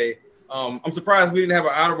can stay. I'm surprised we didn't have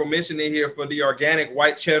an honorable mention in here for the organic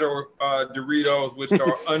white cheddar Doritos, which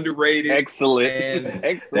are underrated. Excellent.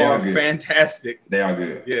 And they are fantastic. They are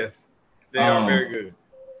good. Yes, they are very good.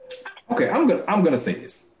 Okay, I'm gonna say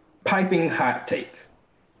this. Piping hot take.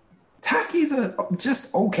 Takis are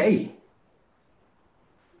just okay.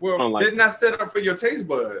 Well, they're not set up for your taste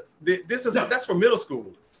buds. That's for middle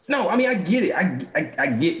school. No, I mean I get it. I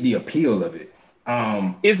get the appeal of it.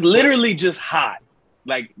 It's literally just hot.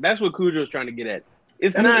 Like that's what Cujo's trying to get at.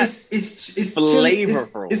 It's not. It's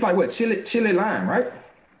flavorful. It's like what chili lime, right?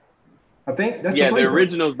 I think that's the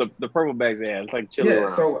originals. The purple bags they have. It's like chili lime.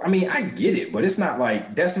 So I mean I get it, but it's not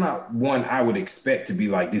like that's not one I would expect to be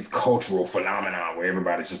like this cultural phenomenon where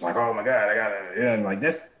everybody's just like, oh my god, I gotta like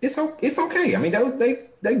it's okay. I mean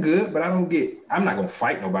they good, but I'm not gonna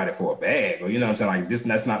fight nobody for a bag or you know what I'm saying, like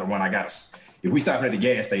that's not the one I gotta. If we stop at the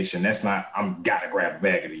gas station, that's not I'm gotta grab a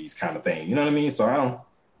bag of these kind of thing. You know what I mean? So I don't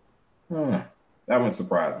that wouldn't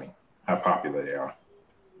surprise me how popular they are.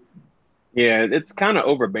 Yeah, it's kind of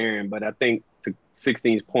overbearing, but I think to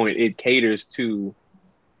 16's point, it caters to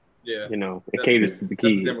it caters to the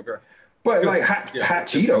kids. But like hot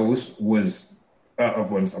Cheetos was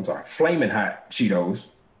Flaming Hot Cheetos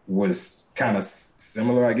was kind of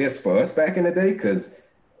similar, I guess, for us back in the day because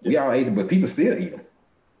we all ate them, but people still eat them.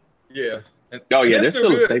 Yeah. They're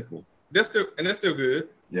still a staple. They're still good.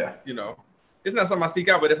 Yeah. You know, it's not something I seek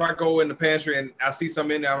out, but if I go in the pantry and I see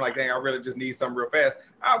something in there, I'm like, dang, I really just need something real fast.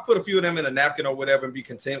 I'll put a few of them in a napkin or whatever and be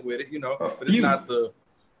content with it, you know. But it's not the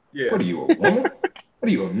What are you, a woman? What are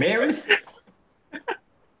you, a Mary?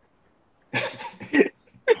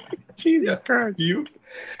 Jesus Christ. You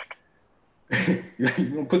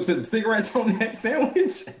gonna put some cigarettes on that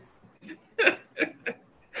sandwich?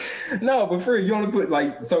 No, but for you only put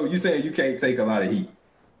so you saying you can't take a lot of heat?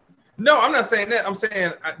 No, I'm not saying that. I'm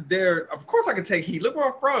saying of course I can take heat. Look where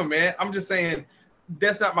I'm from, man. I'm just saying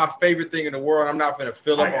that's not my favorite thing in the world. I'm not gonna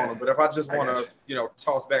fill up on them. But if I just want to,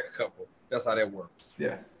 toss back a couple, that's how that works.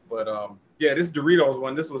 Yeah. But this Doritos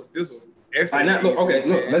one, this was excellent.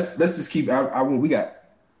 Let's just keep. We got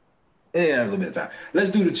a little bit of time. Let's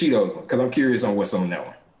do the Cheetos one because I'm curious on what's on that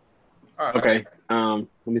one. All right. Okay.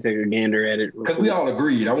 Let me take a gander at it. Because we all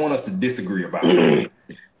agreed. I want us to disagree about something.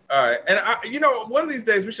 All right. And, one of these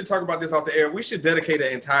days we should talk about this off the air. We should dedicate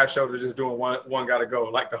an entire show to just doing one gotta go.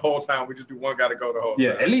 Like the whole time, we just do one gotta go the whole time.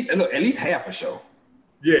 Yeah, at least half a show.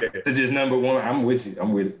 Yeah. To just number one. I'm with you.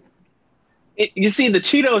 I'm with it. You see, the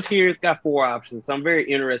Cheetos here, it's got 4 options. So I'm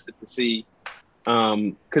very interested to see.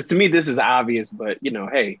 Because to me, this is obvious, but,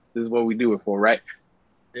 hey, this is what we do it for, right?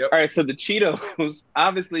 Yep. All right, so the Cheetos,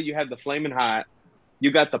 obviously you have the Flamin' Hot,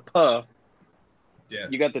 you got the Puff,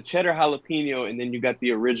 you got the cheddar jalapeno, and then you got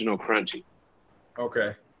the original crunchy.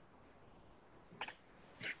 Okay.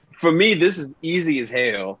 For me, this is easy as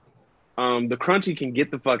hell. The crunchy can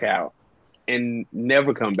get the fuck out and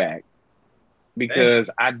never come back because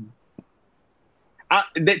the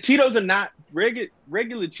Cheetos are not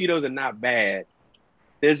regular Cheetos are not bad.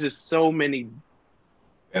 There's just so many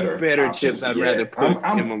better chips I'd rather put.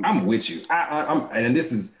 I'm with you. I'm and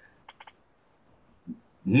this is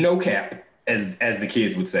no cap, as the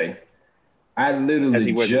kids would say. I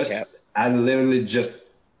literally just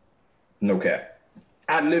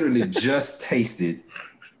tasted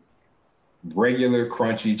regular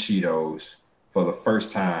crunchy Cheetos for the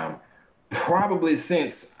first time, probably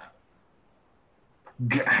since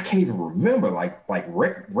I can't even remember, like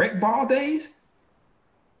rec ball days.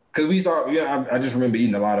 Cause we started, I just remember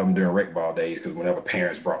eating a lot of them during rec ball days. Cause whenever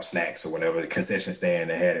parents brought snacks or whenever the concession stand,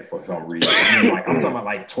 they had it for some reason. I'm talking about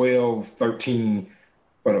like 12, 13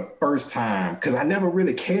 for the first time. Cause I never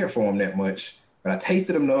really cared for them that much, but I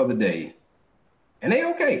tasted them the other day, and they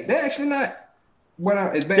okay. They're actually not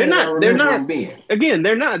as bad as I remember them being. Again,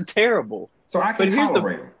 they're not terrible. So I can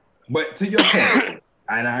tolerate them. But to your point,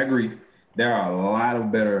 and I agree, there are a lot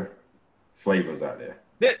of better flavors out there.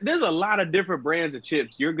 There's a lot of different brands of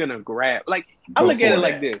chips you're gonna grab. Like I look at it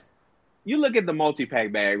like this: you look at the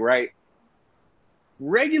multi-pack bag, right?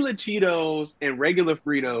 Regular Cheetos and regular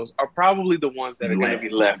Fritos are probably the ones that are going to be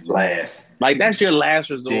left last. Like that's your last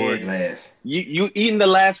resort. Dead last. You eating the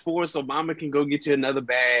last 4, so mama can go get you another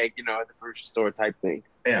bag, at the grocery store type thing.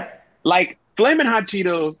 Yeah. Like Flamin' Hot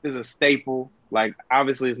Cheetos is a staple. Like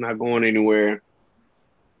obviously it's not going anywhere.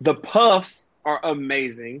 The Puffs are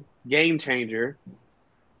amazing, game changer.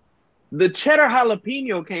 The cheddar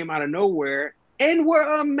jalapeno came out of nowhere and were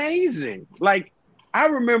amazing. Like I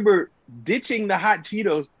remember ditching the hot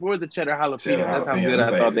Cheetos for the cheddar jalapeno. That's how good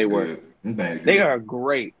I thought they were. They are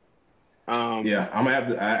great. Yeah, I'm gonna have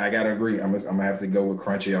to. I gotta agree. I'm gonna have to go with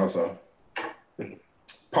crunchy also.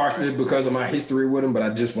 Partially because of my history with them, but I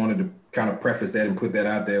just wanted to kind of preface that and put that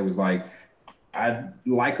out there. It was like I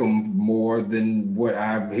like them more than what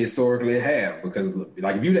I historically have, because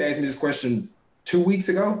like if you'd asked me this question 2 weeks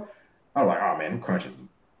ago, I was like, oh man, them crunchies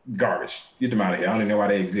garbage. Get them out of here. I don't even know why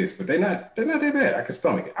they exist, but they're not that bad. I can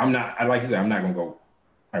stomach it. Like you said, I'm not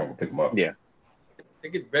gonna pick them up. Yeah. They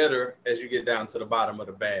get better as you get down to the bottom of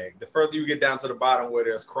the bag. The further you get down to the bottom where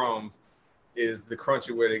there's crumbs is the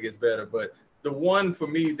crunchy where it gets better. But the one for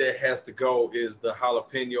me that has to go is the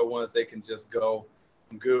jalapeno ones. They can just go.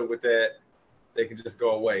 I'm good with that. They can just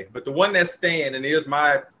go away. But the one that's staying, and here's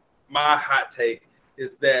my hot take,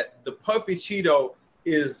 is that the Puffy Cheeto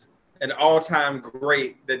is an all-time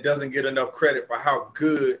great that doesn't get enough credit for how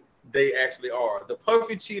good they actually are. The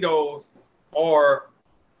Puffy Cheetos are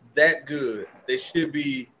that good. They should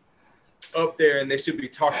be up there and they should be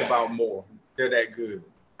talked about more. They're that good.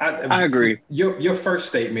 I agree. Your first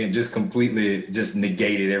statement just completely just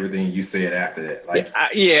negated everything you said after that. Like, I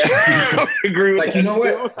agree with like, that. You know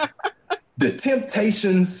what? The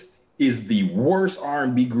Temptations is the worst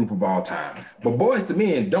R&B group of all time. But Boyz II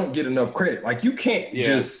Men don't get enough credit. Like, you can't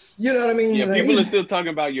just, you know what I mean? Yeah, like, people are still talking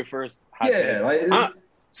about your first hot take. Like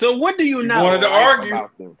so what do you not wanted to like argue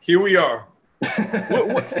about them? Here we are.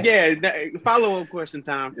 Follow-up question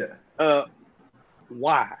time. Yeah.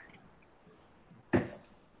 Why?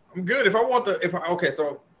 I'm good. If I want if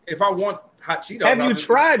I want hot Cheetos, have you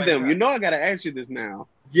tried them? You know I gotta ask you this now.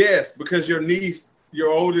 Yes, because your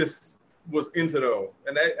oldest was into those,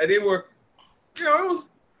 and they were,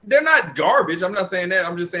 they're not garbage. I'm not saying that.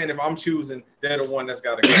 I'm just saying if I'm choosing, they're the one that's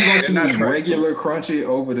got to go. They're not regular crunchy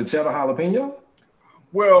over the cheddar jalapeno.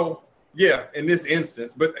 Well, yeah, in this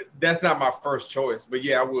instance, but that's not my first choice. But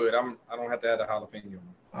yeah, I would. I don't have to add the jalapeno.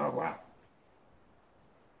 Oh wow.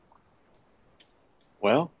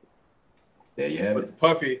 Well, there you have it. The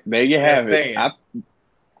Puffy. There you have it.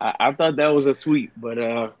 I thought that was a sweep,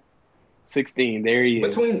 but 16. There he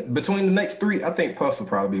is. Between the next three, I think Puffs would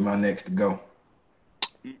probably be my next to go.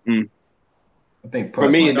 Mm-mm. I think Puffs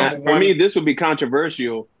for me, this would be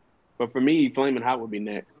controversial, but for me, Flamin' Hot would be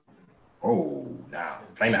next. Oh, nah,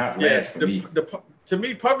 Flamin' Hot last for me. To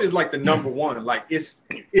me, Puffy is like the number one. Like it's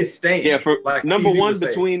staying. Yeah, for like number one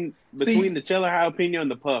between the cheddar jalapeno and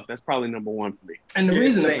the Puff, that's probably number one for me. And the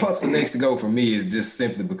reason the Puffs are next to go for me is just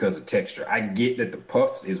simply because of texture. I get that the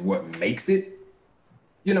Puffs is what makes it,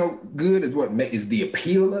 good, is what is the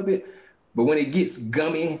appeal of it. But when it gets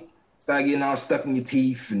gummy, start getting all stuck in your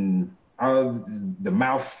teeth and all the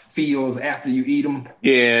mouth feels after you eat them.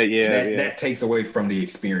 That takes away from the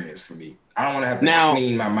experience for me. I don't want to have to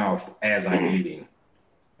clean my mouth as I'm eating.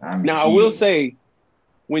 I will say,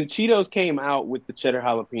 when Cheetos came out with the cheddar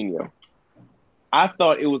jalapeno, I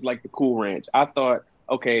thought it was like the Cool Ranch. I thought,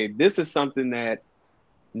 okay, this is something that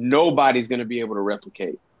nobody's going to be able to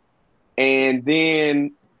replicate. And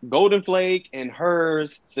then Golden Flake and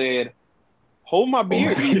Hers said, hold my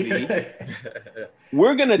beer easy.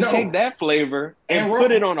 We're going to take that flavor and put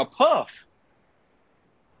it on a Puff.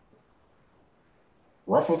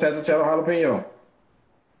 Ruffles has a cheddar jalapeno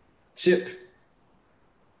chip.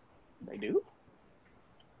 They do?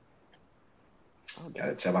 Got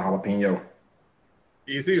a cheddar jalapeno.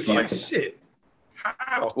 He's like, shit.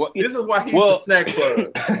 How? Well, this is why he's the snack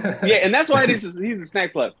plug. Yeah, and that's why he's a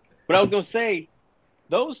snack plug. But I was going to say,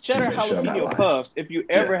 those cheddar jalapeno Puffs, if you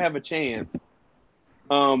ever have a chance,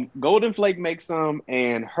 Golden Flake makes some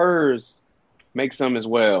and Hers makes some as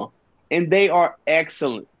well. And they are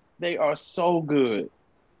excellent. They are so good.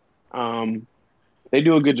 They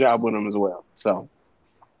do a good job with them as well. So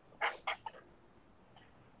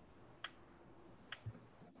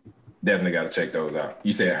definitely got to check those out.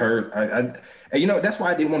 You said Hers. That's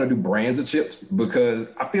why I didn't want to do brands of chips, because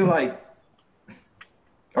I feel like,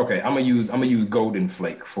 okay, I'm gonna use Golden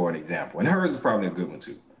Flake for an example, and Hers is probably a good one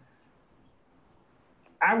too.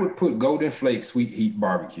 I would put Golden Flake Sweet Heat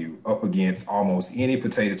Barbecue up against almost any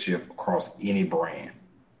potato chip across any brand.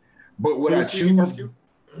 But would I choose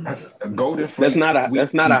a Golden Flake?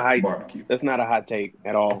 That's not a hot take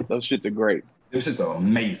at all. Those shits are great. Those shits are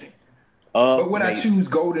amazing. But would I choose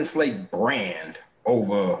Golden Flake brand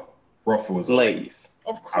over Ruffles or Lay's?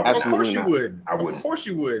 Of course you would. I would. Of course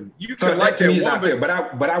you would. You so could like to that me is one, not fair,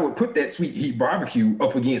 but I would put that Sweet Heat Barbecue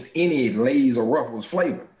up against any Lay's or Ruffles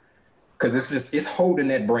flavor because it's holding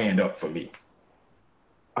that brand up for me.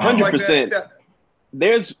 100%.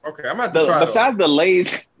 There's okay. I'm about to try besides the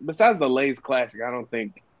Lay's classic. I don't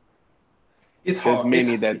think it's hard. There's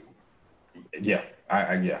many that. Yeah,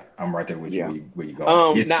 I'm right there with you. Where you going?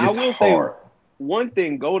 I will say one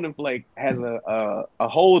thing Golden Flake has a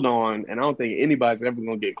hold on, and I don't think anybody's ever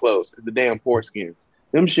gonna get close, is the damn pork skins.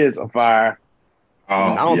 Them shits are fire.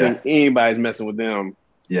 I don't think anybody's messing with them.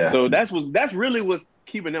 Yeah. So that's really what's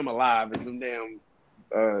keeping them alive, is them damn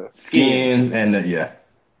skins and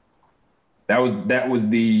That was one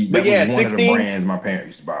 16, of the brands my parents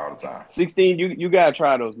used to buy all the time. 16, you gotta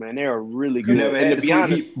try those, man. They are really good. You never had the Sweet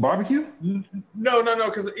Heat Barbecue? No.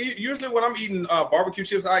 Because usually when I'm eating barbecue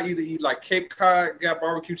chips, I either eat like Cape Cod got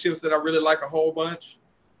barbecue chips that I really like a whole bunch.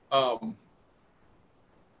 Who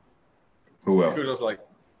else? Who else like?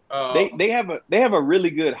 They have a really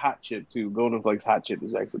good hot chip too. Golden Flakes hot chip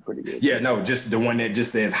is actually pretty good. Yeah, no, just the one that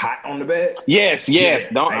just says hot on the bag. Yes. Yeah,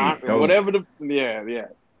 Whatever the yeah.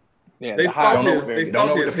 They don't know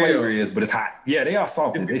what the flavor is, but it's hot. Yeah, they are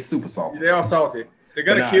salty. They super salty. They are salty. They're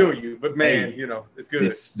gonna kill you, but man, it's good.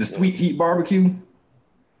 The Sweet Heat Barbecue,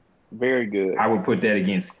 very good. I would put that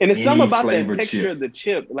against. And it's something about that texture of the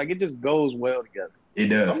chip, like it just goes well together. It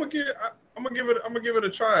does. I'm gonna give it a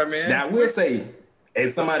try, man. Now I will say,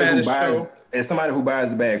 as somebody who buys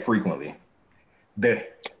the bag frequently, the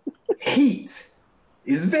heat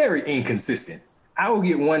is very inconsistent. I will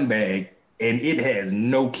get one bag and it has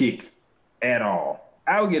no kick at all.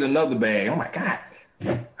 I'll get another bag. I'm like, God,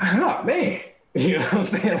 oh man. You know what I'm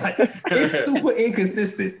saying? Like, it's super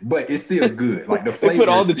inconsistent, but it's still good. Like the flavor. They put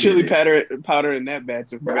all the chili powder in that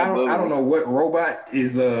batch. But I don't know what robot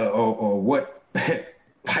is or what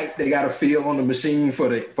pipe they gotta feel on the machine for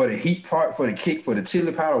the heat part, for the kick, for the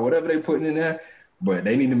chili powder, whatever they putting in there. But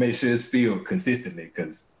they need to make sure it's filled consistently,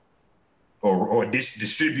 because or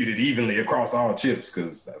distributed evenly across all chips,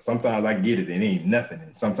 because sometimes I get it and it ain't nothing,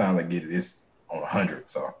 and sometimes I get it's on 100.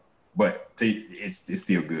 So, but it's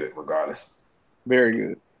still good regardless. Very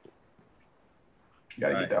good.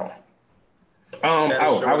 Gotta get that one.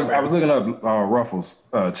 I was looking up Ruffles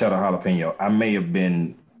cheddar jalapeno. I may have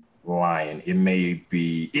been lying.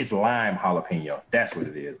 It's lime jalapeno. That's what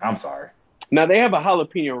it is. I'm sorry. Now they have a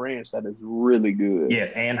jalapeno ranch that is really good.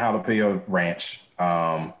 Yes, and jalapeno ranch.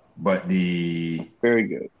 But the very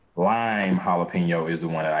good lime jalapeno is the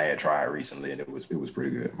one that I had tried recently, and it was pretty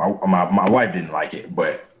good. My wife didn't like it,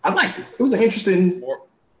 but I liked it. It was an interesting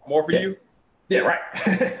more for you. Yeah, right.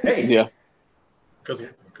 Hey, yeah. Because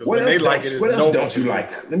when they like it, what else don't you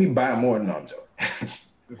like? Let me buy more. No, I'm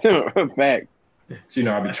joking. Facts. You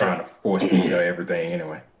know, I be trying to force feed her everything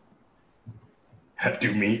anyway. I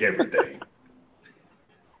do me everything.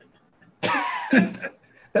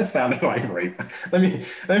 That sounded like rape. Let me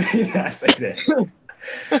not say that.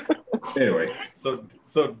 Anyway. So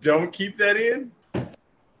don't keep that in?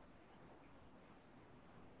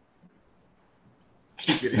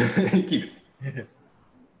 Keep it in. Keep it.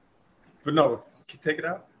 But no, take it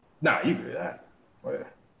out? Nah, you good. Well,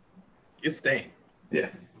 it's staying. Yeah.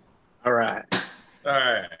 All right.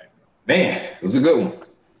 Man, it was a good one.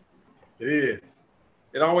 It is.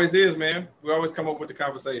 It always is, man. We always come up with the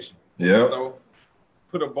conversation. Yeah. So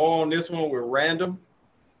put a ball on this one with random,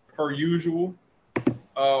 per usual.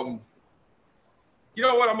 You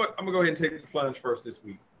know what? I'm gonna go ahead and take the plunge first this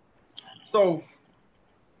week. So,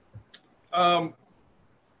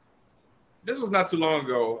 this was not too long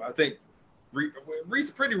ago. I think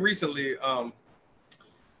pretty recently.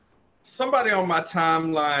 Somebody on my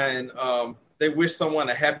timeline, they wished someone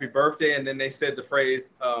a happy birthday, and then they said the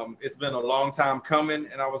phrase, "It's been a long time coming,"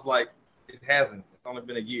 and I was like, "It hasn't. It's only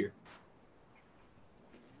been a year."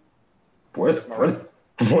 What does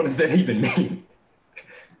that even mean?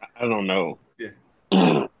 I don't know. Yeah.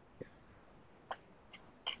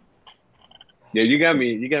 Yeah, you got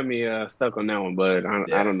me stuck on that one, but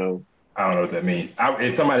I don't know. I don't know what that means.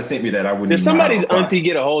 If somebody sent me that, I wouldn't. Did somebody's auntie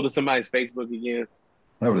get a hold of somebody's Facebook again?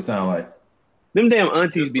 That would sound like. Them damn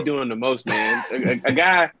aunties be doing the most, man. A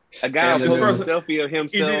guy posted a selfie of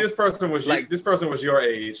himself. This person was your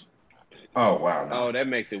age. Oh wow! No. Oh, that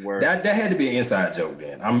makes it worse. That had to be an inside joke.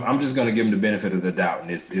 Then I'm just gonna give him the benefit of the doubt, and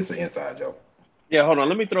it's an inside joke. Yeah, hold on.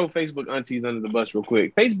 Let me throw Facebook aunties under the bus real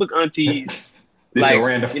quick. Facebook aunties, this like,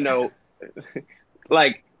 random. you know,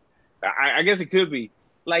 like, I guess it could be.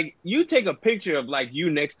 Like, you take a picture of, like, you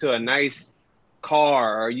next to a nice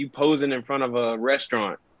car or you posing in front of a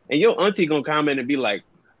restaurant, and your auntie gonna comment and be like,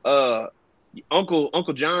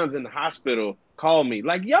 Uncle John's in the hospital, call me.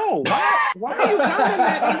 Like, yo, why are you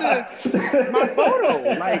commenting under my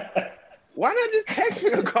photo? Like, why not just text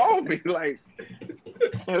me or call me? Like,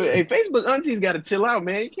 hey, Facebook aunties got to chill out,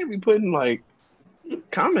 man. You can't be putting like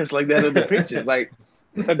comments like that in the pictures. Like,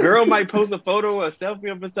 a girl might post a photo or a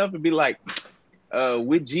selfie of herself and be like,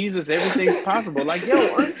 with Jesus, everything's possible. Like, yo,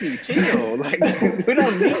 auntie, chill. Like, we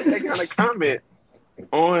don't need that kind of comment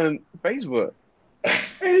on Facebook.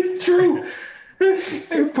 It's true.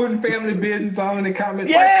 They're putting family business all in the comments.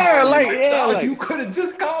 Yeah, like you could have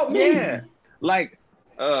just called me. Yeah, like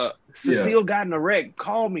Cecile got in a wreck.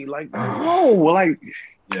 Call me. Like, whoa, like,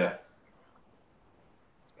 yeah,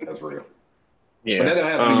 that's real. Yeah, but that don't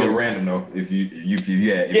have to be a random though. If you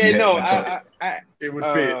it would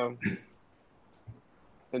fit.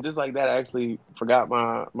 And just like that, I actually forgot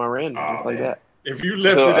my random. Just like that. If you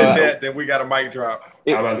left it at that, then we got a mic drop.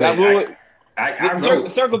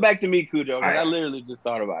 Circle back to me, Cujo, because I literally just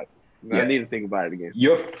thought about it. Yeah. I need to think about it again.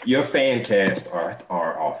 Your fan casts are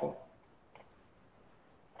awful.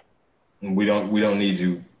 We don't need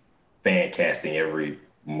you fan casting every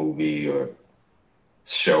movie or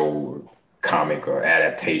show or comic or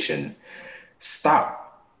adaptation.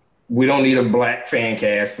 Stop. We don't need a black fan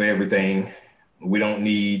cast for everything. We don't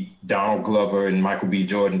need Donald Glover and Michael B.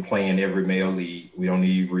 Jordan playing every male lead. We don't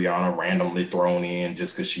need Rihanna randomly thrown in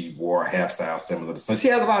just because she wore a hairstyle similar to some. She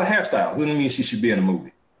has a lot of hairstyles. Doesn't mean she should be in a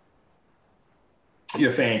movie.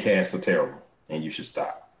 Your fan casts are terrible, and you should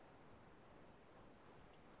stop.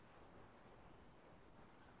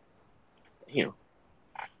 Damn.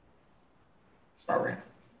 Sorry.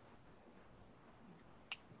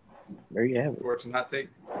 There you have it. Fortune hot take.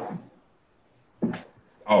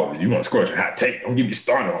 Oh, you want to scorch a hot take? Don't get me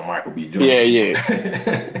started on Michael B. Jordan.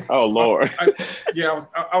 Yeah. Oh, Lord. I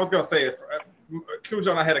was going to say,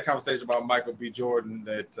 Cujo and I had a conversation about Michael B. Jordan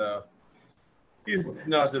that he's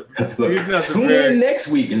not tune in next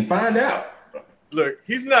week and find out. Look,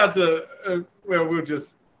 he's not we'll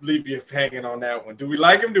just leave you hanging on that one. Do we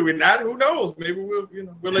like him? Do we not? Who knows? Maybe we'll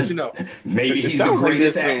let you know. Maybe he's the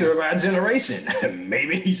greatest actor of our generation.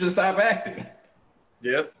 Maybe he should stop acting.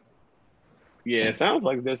 Yes. Yeah, it sounds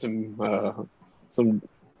like there's some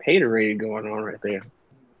haterade going on right there.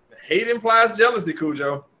 Hate implies jealousy,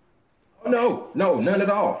 Cujo. No, none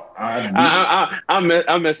at all.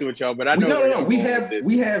 I'm messing with y'all, but I know. No. We have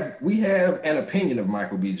an opinion of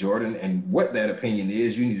Michael B. Jordan, and what that opinion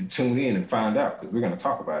is, you need to tune in and find out because we're going to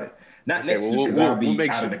talk about it. Not next week because I'll be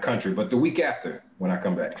out of the country, but the week after when I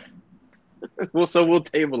come back. We'll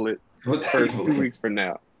table it for 2 weeks from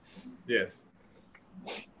now. Yes.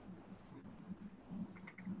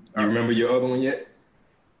 You remember your other one yet?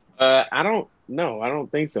 I don't know. I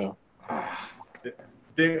don't think so.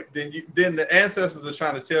 Then the ancestors are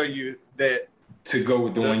trying to tell you that to go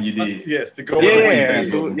with the one you did. Yes, to go with the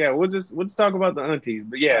aunties. So, we'll just talk about the aunties.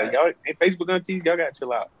 But yeah, y'all Facebook aunties, y'all gotta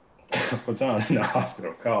chill out. Well, John's in the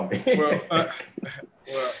hospital. Call me.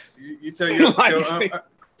 You tell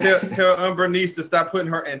Bernice to stop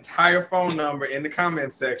putting her entire phone number in the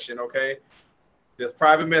comment section. Okay, there's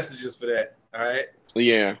private messages for that. All right.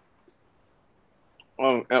 Yeah.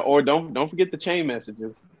 Or don't forget the chain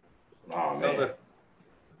messages. Oh man.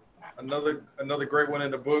 Another great one in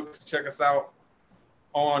the books. Check us out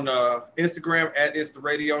on Instagram at It's The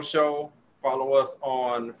Radio Show. Follow us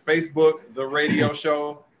on Facebook, The Radio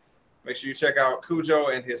Show. Make sure you check out Cujo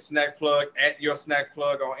and his snack plug at Your Snack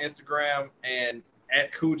Plug on Instagram and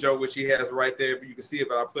at Cujo, which he has right there. But you can see it,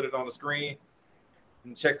 but I'll put it on the screen.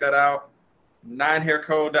 And check that out.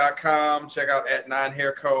 9hairco.com. Check out at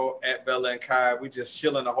 9hairco at Bella and Kai. We just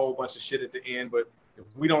shilling a whole bunch of shit at the end, but if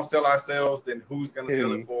we don't sell ourselves, then who's gonna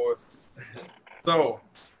sell it for us? So,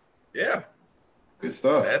 yeah, good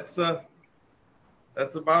stuff. That's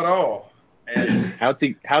about all. And how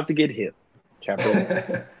to get hip, chapter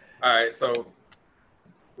 1. All right, so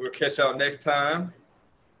we'll catch y'all next time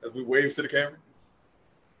as we wave to the camera.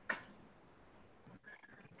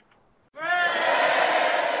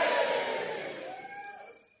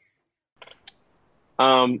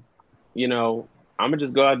 I'm gonna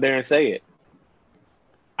just go out there and say it.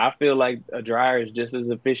 I feel like a dryer is just as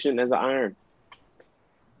efficient as an iron.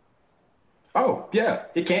 Oh yeah,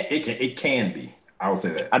 it can be. I will say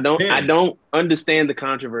that. I don't understand the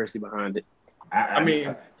controversy behind it. I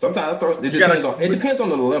mean, sometimes I throw. It depends on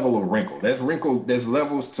the level of wrinkle. There's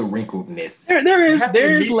levels to wrinkledness.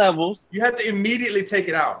 There is levels. You have to immediately take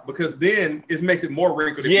it out because then it makes it more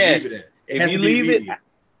wrinkled if yes. you leave it in. If you leave it,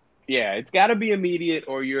 yeah, it's got to be immediate,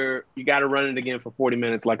 or you got to run it again for 40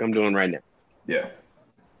 minutes, like I'm doing right now. Yeah.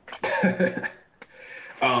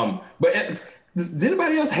 But does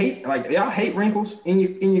anybody else hate y'all hate wrinkles in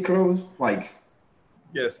your clothes? Like,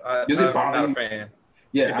 yes, I'm not a fan.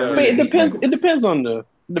 Yeah, it depends. It depends on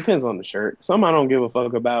the shirt. Some I don't give a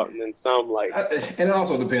fuck about, and then some like. And it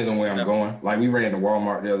also depends on where I'm going. Like we ran to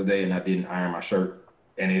Walmart the other day, and I didn't iron my shirt,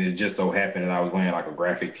 and it just so happened that I was wearing like a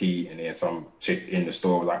graphic tee, and then some chick in the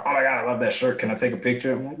store was like, "Oh my god, I love that shirt. Can I take a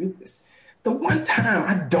picture?" I'm like, the one time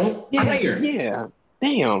I don't iron. Yeah,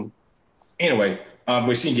 damn. Anyway,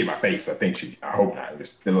 but she didn't get my face. I hope not. It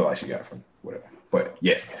just looked like she got it from whatever. But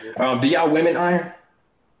yes, do y'all women iron?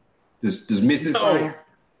 Does Mrs. iron?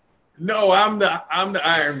 No, I'm the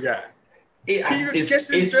iron guy. Can you catch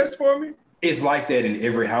this stress for me? It's like that in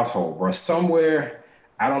every household, bro. Somewhere,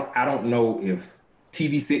 I don't know if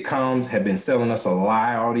TV sitcoms have been selling us a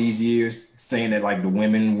lie all these years, saying that like the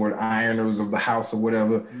women were ironers of the house or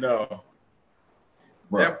whatever. No.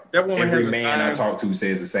 Bro, that woman every man I talk to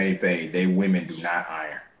says the same thing. They women do not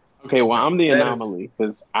iron. Okay, well, I'm the anomaly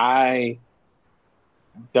because I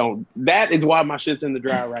don't. That is why my shit's in the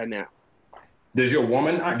dryer right now. Does your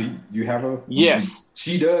woman iron? Do you have a? Yes.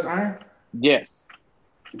 She does iron? Yes.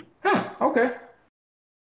 Huh, okay.